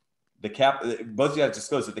either both of you have to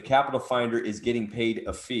disclose that the capital finder is getting paid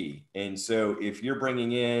a fee. And so if you're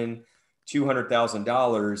bringing in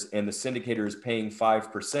 $200,000 and the syndicator is paying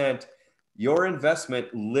 5%, your investment,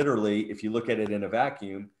 literally, if you look at it in a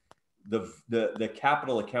vacuum, the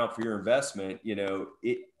capital account for your investment,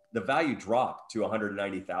 the value dropped to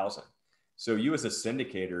 190,000. So you as a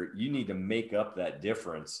syndicator, you need to make up that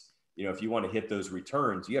difference. If you want to hit those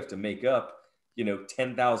returns, you have to make up,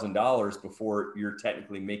 $10,000 before you're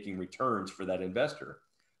technically making returns for that investor.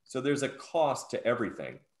 So there's a cost to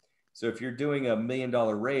everything. So if you're doing $1 million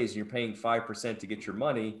raise and you're paying 5% to get your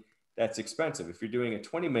money, that's expensive. If you're doing a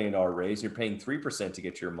 $20 million raise, and you're paying 3% to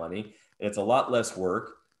get your money, and it's a lot less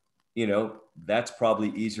work, that's probably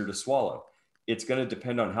easier to swallow. It's going to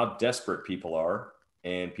depend on how desperate people are,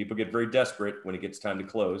 and people get very desperate when it gets time to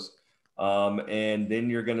close. And then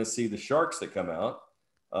you're going to see the sharks that come out,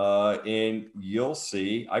 and you'll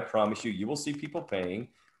see, I promise you will see people paying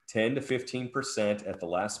 10 to 15% at the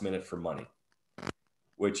last minute for money,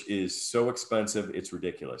 which is so expensive, it's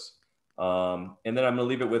ridiculous. And then I'm going to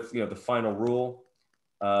leave it with, the final rule.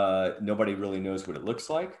 Nobody really knows what it looks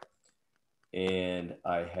like. And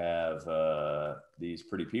I have these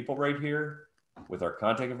pretty people right here with our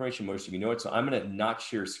contact information. Most of you know it. So I'm going to not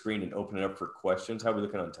share screen and open it up for questions. How are we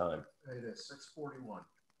looking on time? It is 6:41.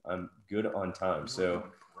 I'm good on time. So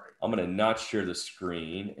I'm going to not share the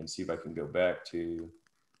screen and see if I can go back to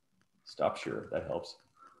stop share. That helps.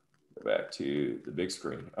 Go back to the big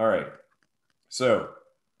screen. All right. So,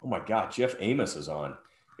 oh my God, Jeff Amos is on.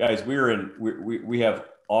 Guys, we have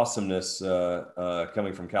awesomeness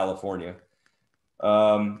coming from California.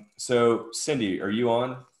 So Cindy, are you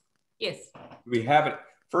on? Yes. We have it.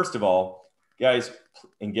 First of all, guys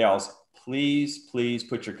and gals, please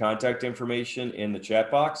put your contact information in the chat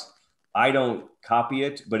box. I don't copy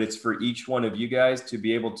it, but it's for each one of you guys to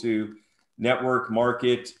be able to network,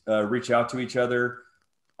 market, reach out to each other.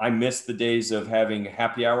 I miss the days of having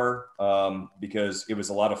happy hour because it was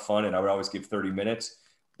a lot of fun and I would always give 30 minutes.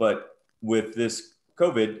 But with this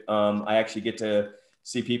COVID, I actually get to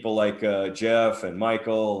see people like Jeff and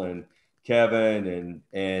Michael and Kevin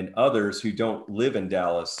and others who don't live in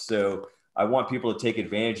Dallas. So I want people to take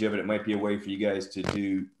advantage of it. It might be a way for you guys to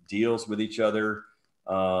do deals with each other,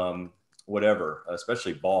 whatever,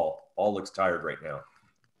 especially Ball. Ball looks tired right now.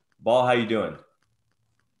 Ball, how you doing?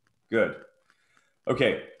 Good.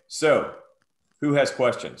 Okay, so who has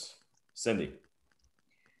questions? Cindy.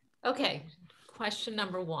 Okay, question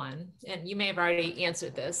number one, and you may have already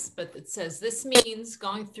answered this, but it says this means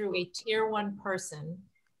going through a tier one person,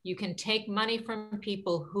 you can take money from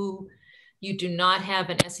people who you do not have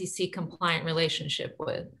an SEC compliant relationship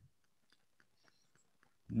with.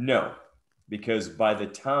 No, because by the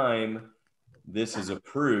time this is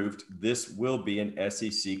approved, this will be an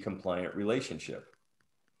SEC compliant relationship.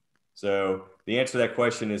 So the answer to that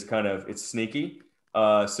question is it's sneaky.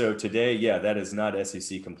 So today, yeah, that is not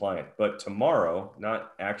SEC compliant, but tomorrow,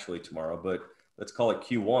 not actually tomorrow, but let's call it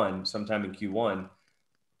Q1, sometime in Q1,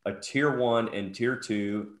 a tier one and tier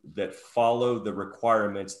two that follow the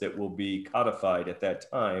requirements that will be codified at that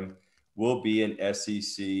time will be an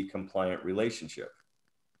SEC compliant relationship.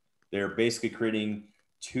 They're basically creating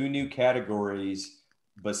two new categories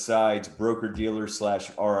besides broker dealers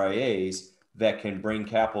 / RIAs that can bring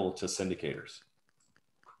capital to syndicators.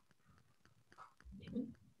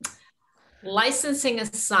 Licensing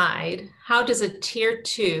aside, how does a tier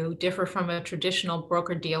two differ from a traditional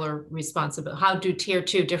broker dealer responsibility? How do tier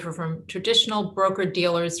two differ from traditional broker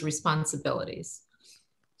dealers' responsibilities?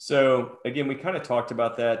 So again, we kind of talked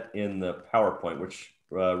about that in the PowerPoint, which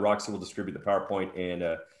Roxy will distribute the PowerPoint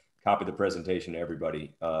and copy the presentation to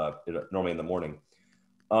everybody normally in the morning.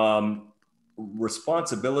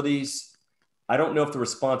 Responsibilities, I don't know if the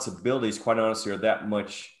responsibilities, quite honestly, are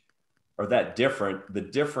that different. The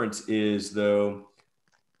difference is though,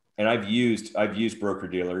 and I've used broker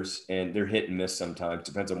dealers and they're hit and miss sometimes,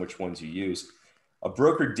 depends on which ones you use. A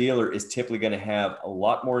broker dealer is typically going to have a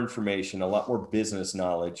lot more information, a lot more business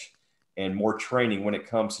knowledge, and more training when it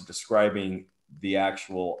comes to describing the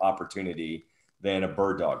actual opportunity than a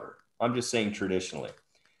bird dogger. I'm just saying traditionally.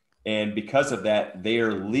 And because of that, they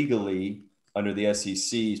are legally, under the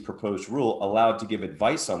SEC's proposed rule, allowed to give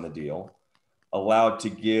advice on the deal, allowed to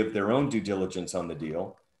give their own due diligence on the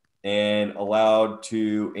deal, and allowed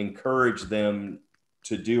to encourage them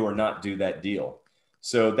to do or not do that deal.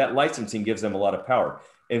 So that licensing gives them a lot of power.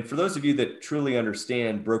 And for those of you that truly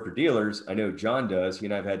understand broker dealers, I know John does. He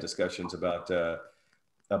and I have had discussions about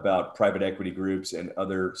private equity groups and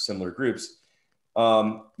other similar groups.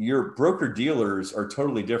 Your broker dealers are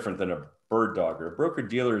totally different than a bird dogger. A broker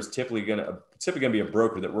dealer is typically going to be a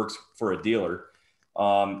broker that works for a dealer.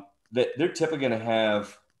 That they're typically going to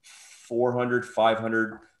have 400,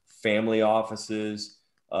 500 family offices,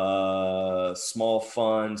 small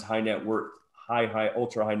funds, high net worth,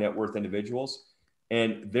 ultra high net worth individuals.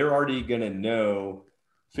 And they're already going to know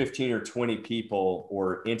 15 or 20 people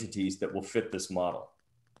or entities that will fit this model.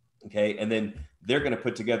 Okay. And then they're going to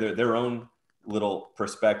put together their own little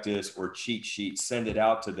prospectus or cheat sheet, send it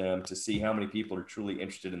out to them to see how many people are truly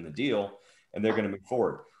interested in the deal. And they're going to move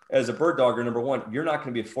forward. As a bird dogger, number one, you're not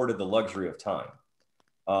going to be afforded the luxury of time.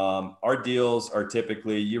 Our deals are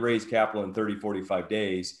typically, you raise capital in 30, 45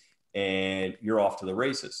 days and you're off to the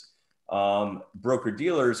races. Broker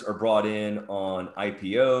dealers are brought in on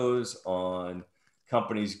IPOs, on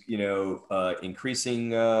companies, increasing,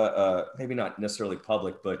 maybe not necessarily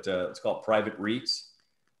public, but it's called private REITs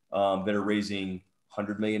that are raising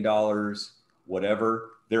 $100 million, whatever.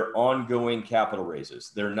 They're ongoing capital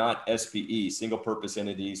raises. They're not SPE, single purpose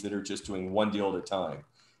entities that are just doing one deal at a time.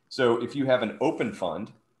 So if you have an open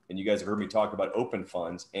fund, and you guys have heard me talk about open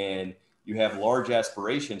funds, and you have large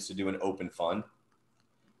aspirations to do an open fund,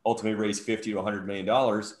 ultimately raise 50 to $100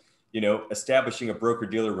 million, you know, establishing a broker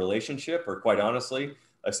dealer relationship, or quite honestly,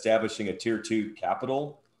 establishing a tier 2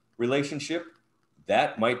 capital relationship,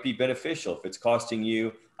 that might be beneficial. If it's costing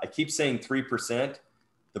you, I keep saying 3%,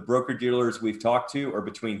 the broker dealers we've talked to are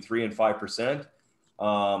between 3 and 5%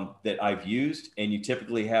 that I've used, and you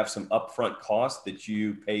typically have some upfront costs that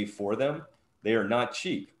you pay for them. They are not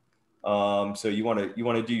cheap. So you want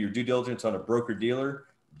to do your due diligence on a broker dealer,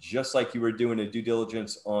 just like you were doing a due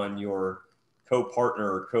diligence on your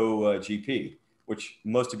co-partner or co-GP, which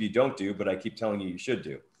most of you don't do, but I keep telling you should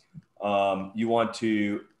do. You want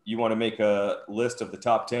to make a list of the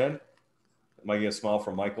top 10. Am I getting a smile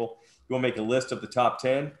from Michael? You want to make a list of the top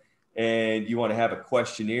 10, and you want to have a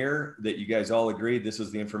questionnaire that you guys all agree this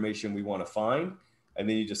is the information we want to find. And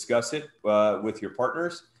then you discuss it with your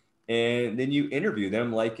partners, and then you interview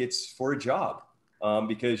them like it's for a job,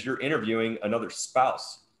 because you're interviewing another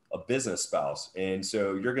spouse, a business spouse. And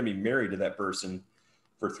so you're going to be married to that person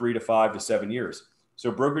for 3 to 5 to 7 years.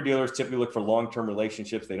 So broker dealers typically look for long-term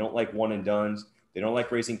relationships. They don't like one and dones. They don't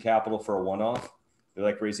like raising capital for a one-off. They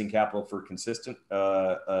like raising capital for consistent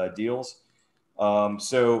deals.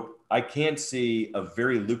 So I can see a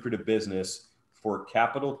very lucrative business for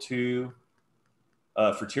capital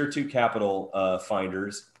for tier 2 capital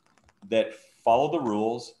finders that follow the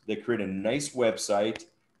rules, that create a nice website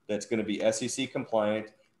that's going to be SEC compliant,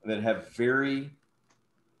 and that have very,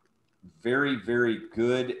 very, very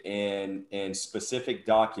good and specific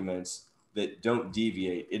documents that don't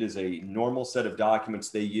deviate. It is a normal set of documents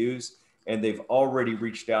they use, and they've already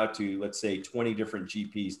reached out to, let's say, 20 different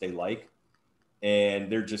GPs they like,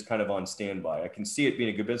 and they're just kind of on standby. I can see it being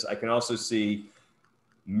a good business. I can also see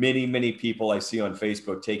many, many people I see on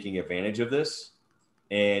Facebook taking advantage of this,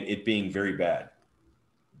 and it being very bad.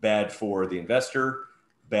 Bad for the investor,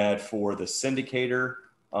 bad for the syndicator,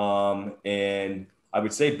 and I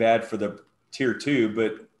would say bad for the tier 2,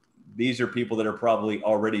 but these are people that are probably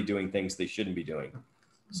already doing things they shouldn't be doing.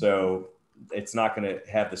 So it's not going to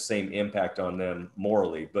have the same impact on them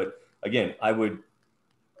morally. But again, I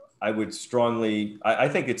would strongly, I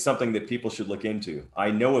think it's something that people should look into.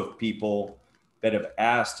 I know of people that have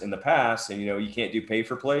asked in the past, and you can't do pay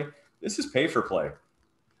for play. This is pay for play.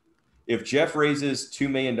 If Jeff raises $2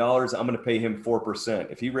 million, I'm going to pay him 4%.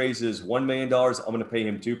 If he raises $1 million, I'm going to pay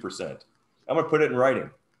him 2%. I'm going to put it in writing.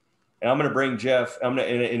 And I'm going to bring Jeff. And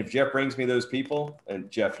if Jeff brings me those people, and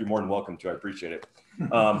Jeff, you're more than welcome to. I appreciate it.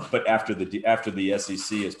 But after the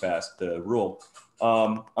SEC has passed the rule,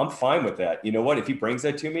 I'm fine with that. You know what? If he brings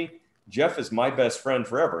that to me, Jeff is my best friend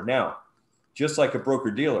forever. Now, just like a broker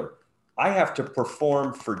dealer, I have to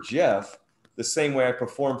perform for Jeff the same way I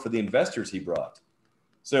perform for the investors he brought.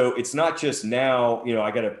 So it's not just now.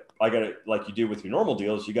 I gotta like you do with your normal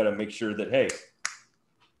deals. You got to make sure that, hey,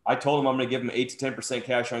 I told him I'm going to give him 8 to 10%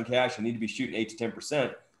 cash on cash. I need to be shooting 8 to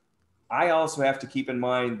 10%. I also have to keep in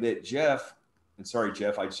mind that Jeff, and sorry,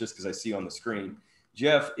 Jeff, just because I see on the screen,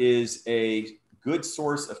 Jeff is a good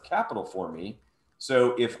source of capital for me.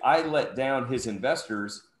 So if I let down his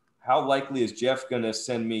investors, how likely is Jeff going to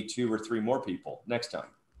send me 2 or 3 more people next time?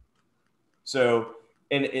 So,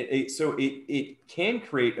 and it can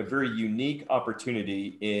create a very unique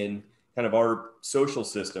opportunity in kind of our social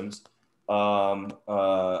systems,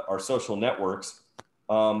 our social networks,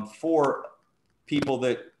 for people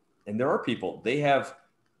that, and there are people, they have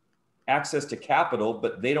access to capital,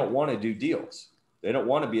 but they don't want to do deals. They don't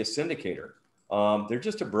want to be a syndicator. They're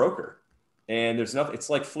just a broker, and there's nothing. It's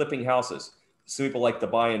like flipping houses. Some people like the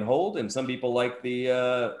buy and hold, and some people like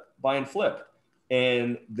the buy and flip.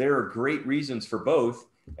 And there are great reasons for both.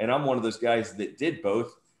 And I'm one of those guys that did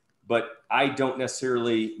both, but I don't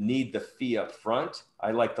necessarily need the fee up front.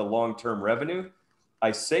 I like the long-term revenue.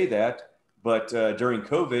 I say that, but during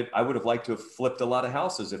COVID, I would have liked to have flipped a lot of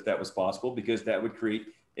houses if that was possible, because that would create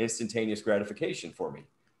instantaneous gratification for me.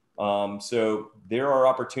 So there are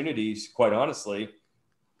opportunities, quite honestly.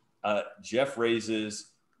 Jeff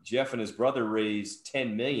and his brother raised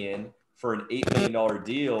 10 million for an $8 million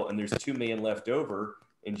deal, and there's 2 million left over.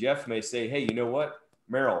 And Jeff may say, hey, you know what,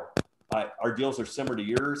 Merrill, our deals are similar to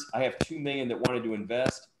yours. I have 2 million that wanted to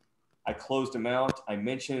invest. I closed them out. I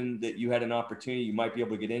mentioned that you had an opportunity you might be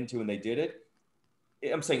able to get into, and they did it.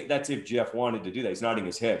 I'm saying that's if Jeff wanted to do that. He's nodding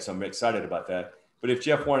his head, so I'm excited about that. But if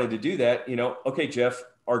Jeff wanted to do that, okay, Jeff,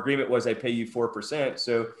 our agreement was I pay you 4%.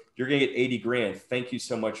 So you're going to get 80 grand. Thank you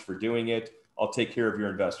so much for doing it. I'll take care of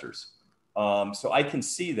your investors. So I can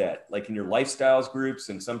see that, like in your lifestyles groups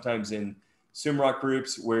and sometimes in Sumrock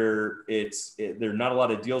groups where there are not a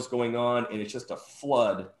lot of deals going on, and it's just a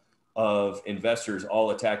flood of investors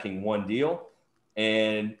all attacking one deal.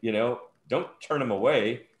 And, Don't turn them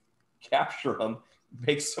away, capture them,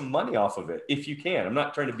 make some money off of it if you can. I'm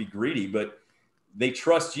not trying to be greedy, but they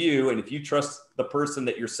trust you. And if you trust the person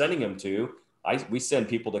that you're sending them to, we send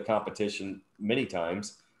people to competition many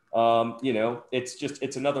times.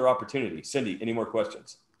 It's another opportunity. Cindy, any more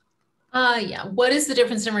questions? Yeah. What is the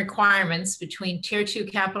difference in requirements between tier 2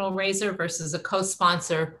 capital raiser versus a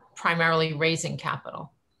co-sponsor primarily raising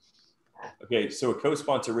capital? Okay, so a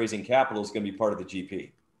co-sponsor raising capital is going to be part of the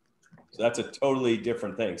GP. So that's a totally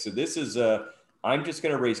different thing. So this is I'm just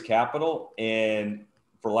going to raise capital, and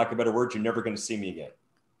for lack of better words, you're never going to see me again.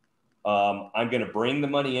 I'm going to bring the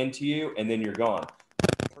money into you, and then you're gone.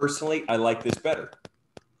 Personally, I like this better.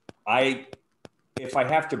 If I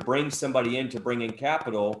have to bring somebody in to bring in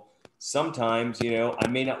capital, sometimes, I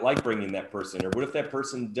may not like bringing that person. Or what if that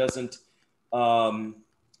person doesn't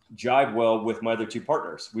jive well with my other two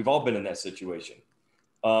partners? We've all been in that situation.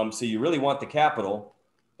 So you really want the capital,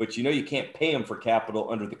 but you can't pay them for capital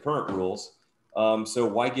under the current rules. So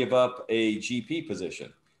why give up a GP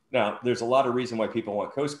position? Now, there's a lot of reason why people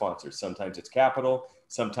want co-sponsors. Sometimes it's capital,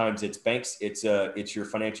 sometimes it's banks, it's your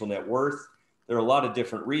financial net worth. There are a lot of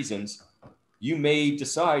different reasons. You may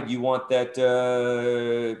decide you want that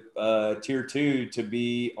tier 2 to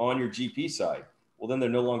be on your GP side. Well, then they're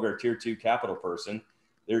no longer a tier 2 capital person.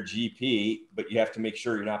 They're GP, but you have to make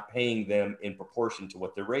sure you're not paying them in proportion to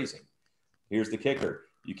what they're raising. Here's the kicker.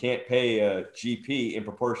 You can't pay a GP in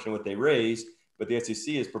proportion to what they raise, but the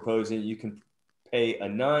SEC is proposing you can pay a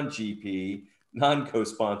non-GP,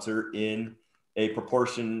 non-co-sponsor in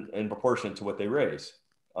proportion to what they raise.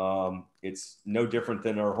 It's no different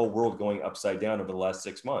than our whole world going upside down over the last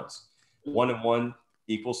 6 months. 1 and 1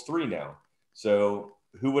 equals 3 now. So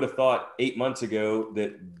who would have thought 8 months ago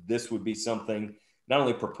that this would be something not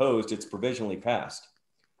only proposed, it's provisionally passed.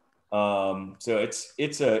 So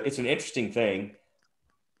it's an interesting thing.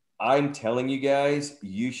 I'm telling you guys,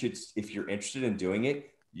 you should, if you're interested in doing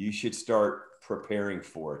it, you should start preparing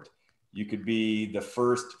for it. You could be the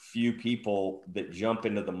first few people that jump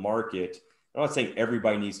into the market. I'm not saying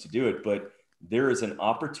everybody needs to do it, but there is an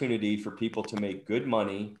opportunity for people to make good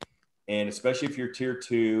money. And especially if you're tier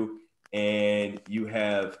 2 and you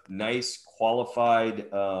have nice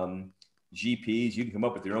qualified GPs, you can come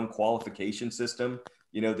up with your own qualification system.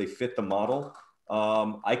 They fit the model.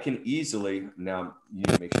 I can easily, now you need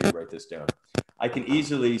to make sure you write this down. I can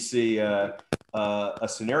easily see a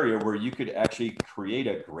scenario where you could actually create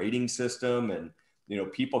a grading system, and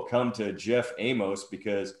people come to Jeff Amos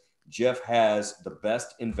because Jeff has the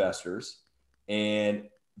best investors and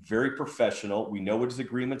very professional. We know what his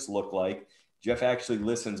agreements look like. Jeff actually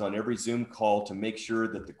listens on every Zoom call to make sure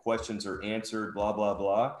that the questions are answered, blah, blah,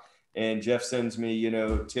 blah. And Jeff sends me,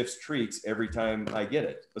 tips, treats every time I get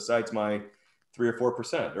it, besides my 3 or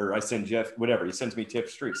 4%, or I send Jeff, whatever, he sends me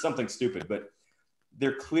tips, treats, something stupid. But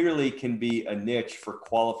there clearly can be a niche for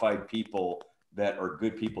qualified people that are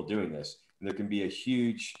good people doing this. And there can be a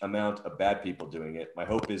huge amount of bad people doing it. My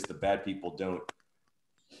hope is the bad people don't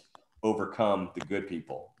overcome the good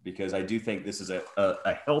people, because I do think this is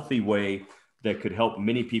a healthy way that could help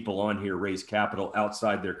many people on here raise capital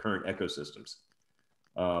outside their current ecosystems.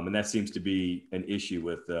 And that seems to be an issue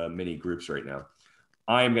with many groups right now.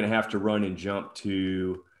 I am going to have to run and jump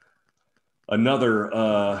to another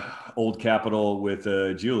old capital with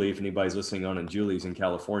Julie. If anybody's listening on, and Julie's in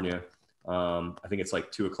California. I think it's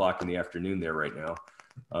like 2:00 in the afternoon there right now.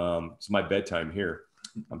 It's my bedtime here.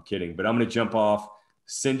 I'm kidding, but I'm going to jump off.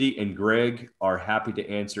 Cindy and Greg are happy to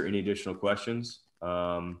answer any additional questions.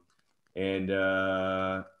 And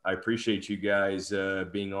I appreciate you guys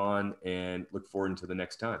being on, and look forward to the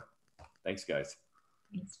next time. Thanks, guys.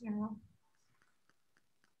 Thanks, Merrill.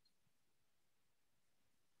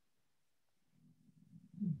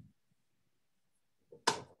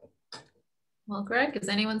 Well, Greg, is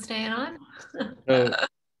anyone staying on? It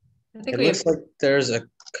looks like there's a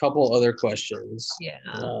couple other questions. Yeah.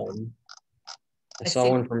 I saw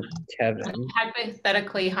one from Kevin.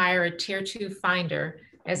 Hypothetically hire a tier 2 finder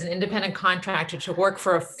as an independent contractor to work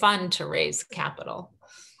for a fund to raise capital.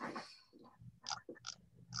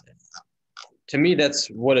 To me, that's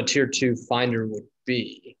what a tier 2 finder would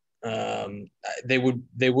be. They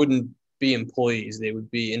wouldn't be employees. They would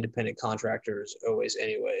be independent contractors always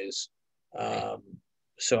anyways.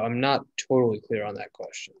 So I'm not totally clear on that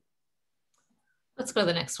question. Let's go to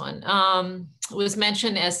the next one. It was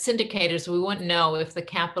mentioned as syndicators, we wouldn't know if the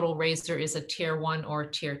capital raiser is a tier 1 or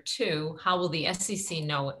tier 2. How will the SEC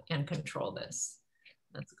know and control this?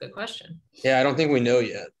 That's a good question. Yeah, I don't think we know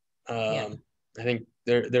yet. Yeah. I think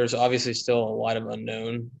there's obviously still a lot of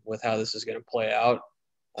unknown with how this is going to play out.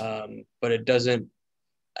 But it doesn't,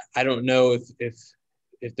 I don't know if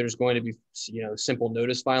if there's going to be, simple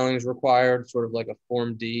notice filings required, sort of like a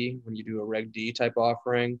Form D when you do a Reg D type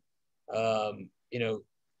offering.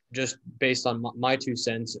 Just based on my 2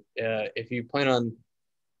 cents, if you plan on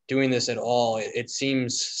doing this at all, it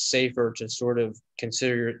seems safer to sort of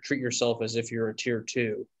treat yourself as if you're a tier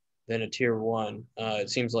 2 than a tier 1. It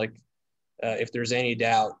seems like if there's any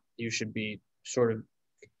doubt, you should be sort of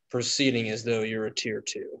proceeding as though you're a tier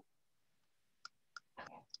 2.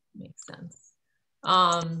 Makes sense.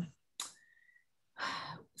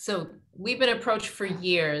 So we've been approached for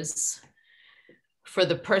years for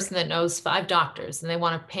the person that knows 5 doctors and they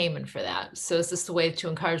want a payment for that. So is this a way to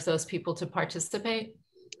encourage those people to participate?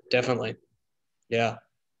 Definitely. Yeah.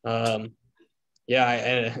 I've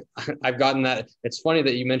gotten that. It's funny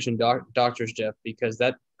that you mentioned doctors, Jeff, because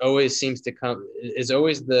that always seems to is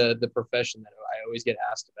always the profession that I always get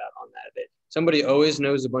asked about on that. Somebody always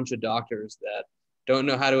knows a bunch of doctors that don't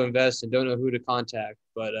know how to invest and don't know who to contact,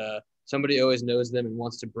 but somebody always knows them and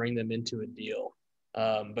wants to bring them into a deal.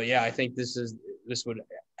 But yeah, I think this would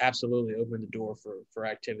absolutely open the door for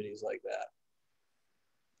activities like that.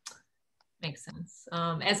 Makes sense.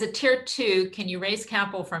 As a tier 2, can you raise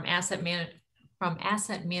capital from asset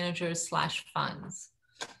managers / funds?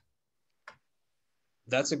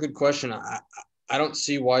 That's a good question. I don't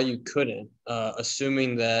see why you couldn't,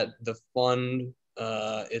 assuming that the fund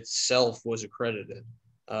itself was accredited.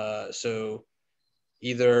 So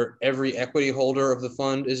either every equity holder of the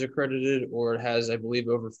fund is accredited, or it has, I believe,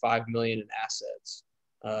 over 5 million in assets.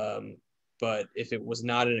 But if it was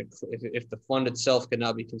not if the fund itself could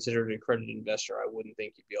not be considered an accredited investor, I wouldn't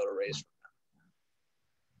think you'd be able to raise from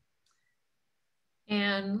that.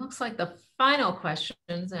 And looks like the final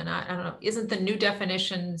questions, and I don't know, isn't the new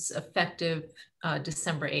definitions effective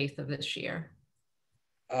December 8th of this year?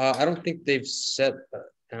 I don't think they've set,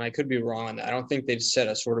 and I could be wrong on that, I don't think they've set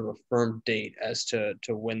a sort of a firm date as to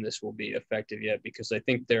when this will be effective yet, because I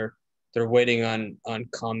think they're waiting on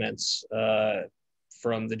comments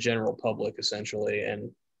from the general public, essentially, and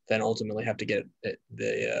then ultimately have to get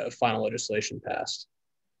the final legislation passed.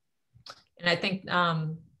 And I think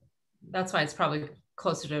that's why it's probably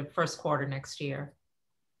closer to first quarter next year.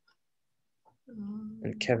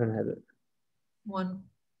 And Kevin had it. One.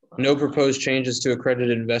 No proposed changes to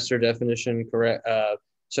accredited investor definition, correct?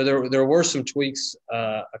 So there were some tweaks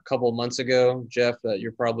a couple of months ago, Jeff, that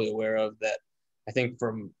you're probably aware of, that I think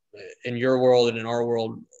from in your world and in our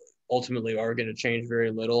world ultimately are going to change very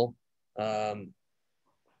little. No,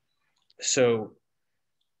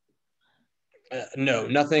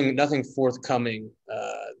 nothing forthcoming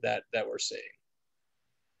that we're seeing.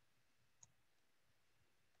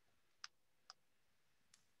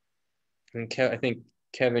 And I think,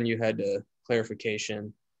 Kevin, you had a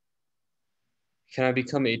clarification. Can I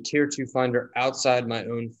become a tier 2 funder outside my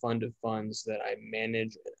own fund of funds that I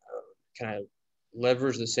manage and own? Can I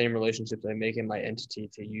leverage the same relationships I make in my entity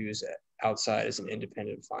to use outside as an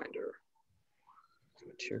independent finder? I'm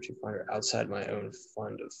a tier 2 funder outside my own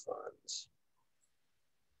fund of funds.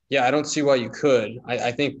 Yeah, I don't see why you could.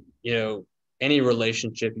 I think, any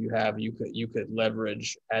relationship you have, you could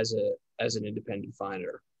leverage as an independent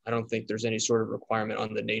finder. I don't think there's any sort of requirement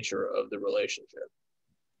on the nature of the relationship.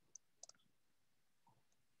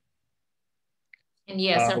 And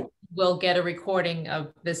yes, we'll get a recording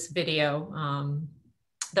of this video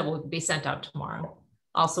that will be sent out tomorrow,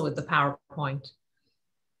 also with the PowerPoint.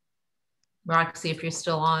 Roxy, if you're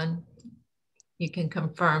still on, you can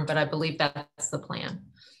confirm, but I believe that's the plan.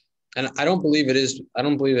 And I don't believe it is. I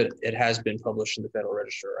don't believe it has been published in the Federal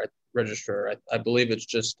Register. I believe it's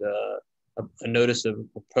just a notice of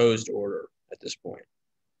proposed order at this point.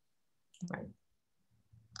 Right.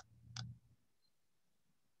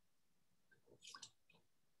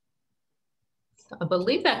 I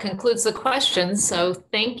believe that concludes the questions. So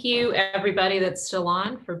thank you, everybody that's still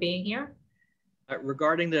on, for being here.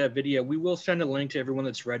 Regarding the video, we will send a link to everyone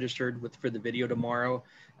that's registered for the video tomorrow.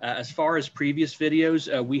 As far as previous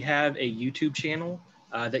videos, we have a YouTube channel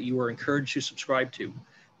that you are encouraged to subscribe to.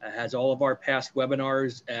 It has all of our past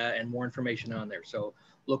webinars and more information on there. So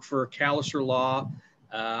look for Kaliser Law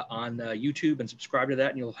on YouTube and subscribe to that,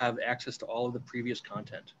 and you'll have access to all of the previous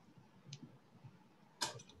content.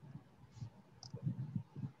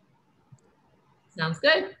 Sounds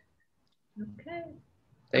good. Okay.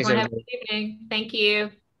 Thanks, everyone. Have a good evening. Thank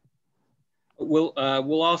you. We'll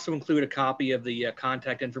also include a copy of the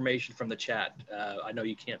contact information from the chat. I know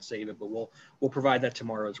you can't save it, but we'll provide that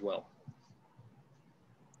tomorrow as well.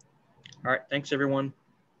 All right. Thanks, everyone.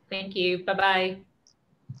 Thank you. Bye-bye.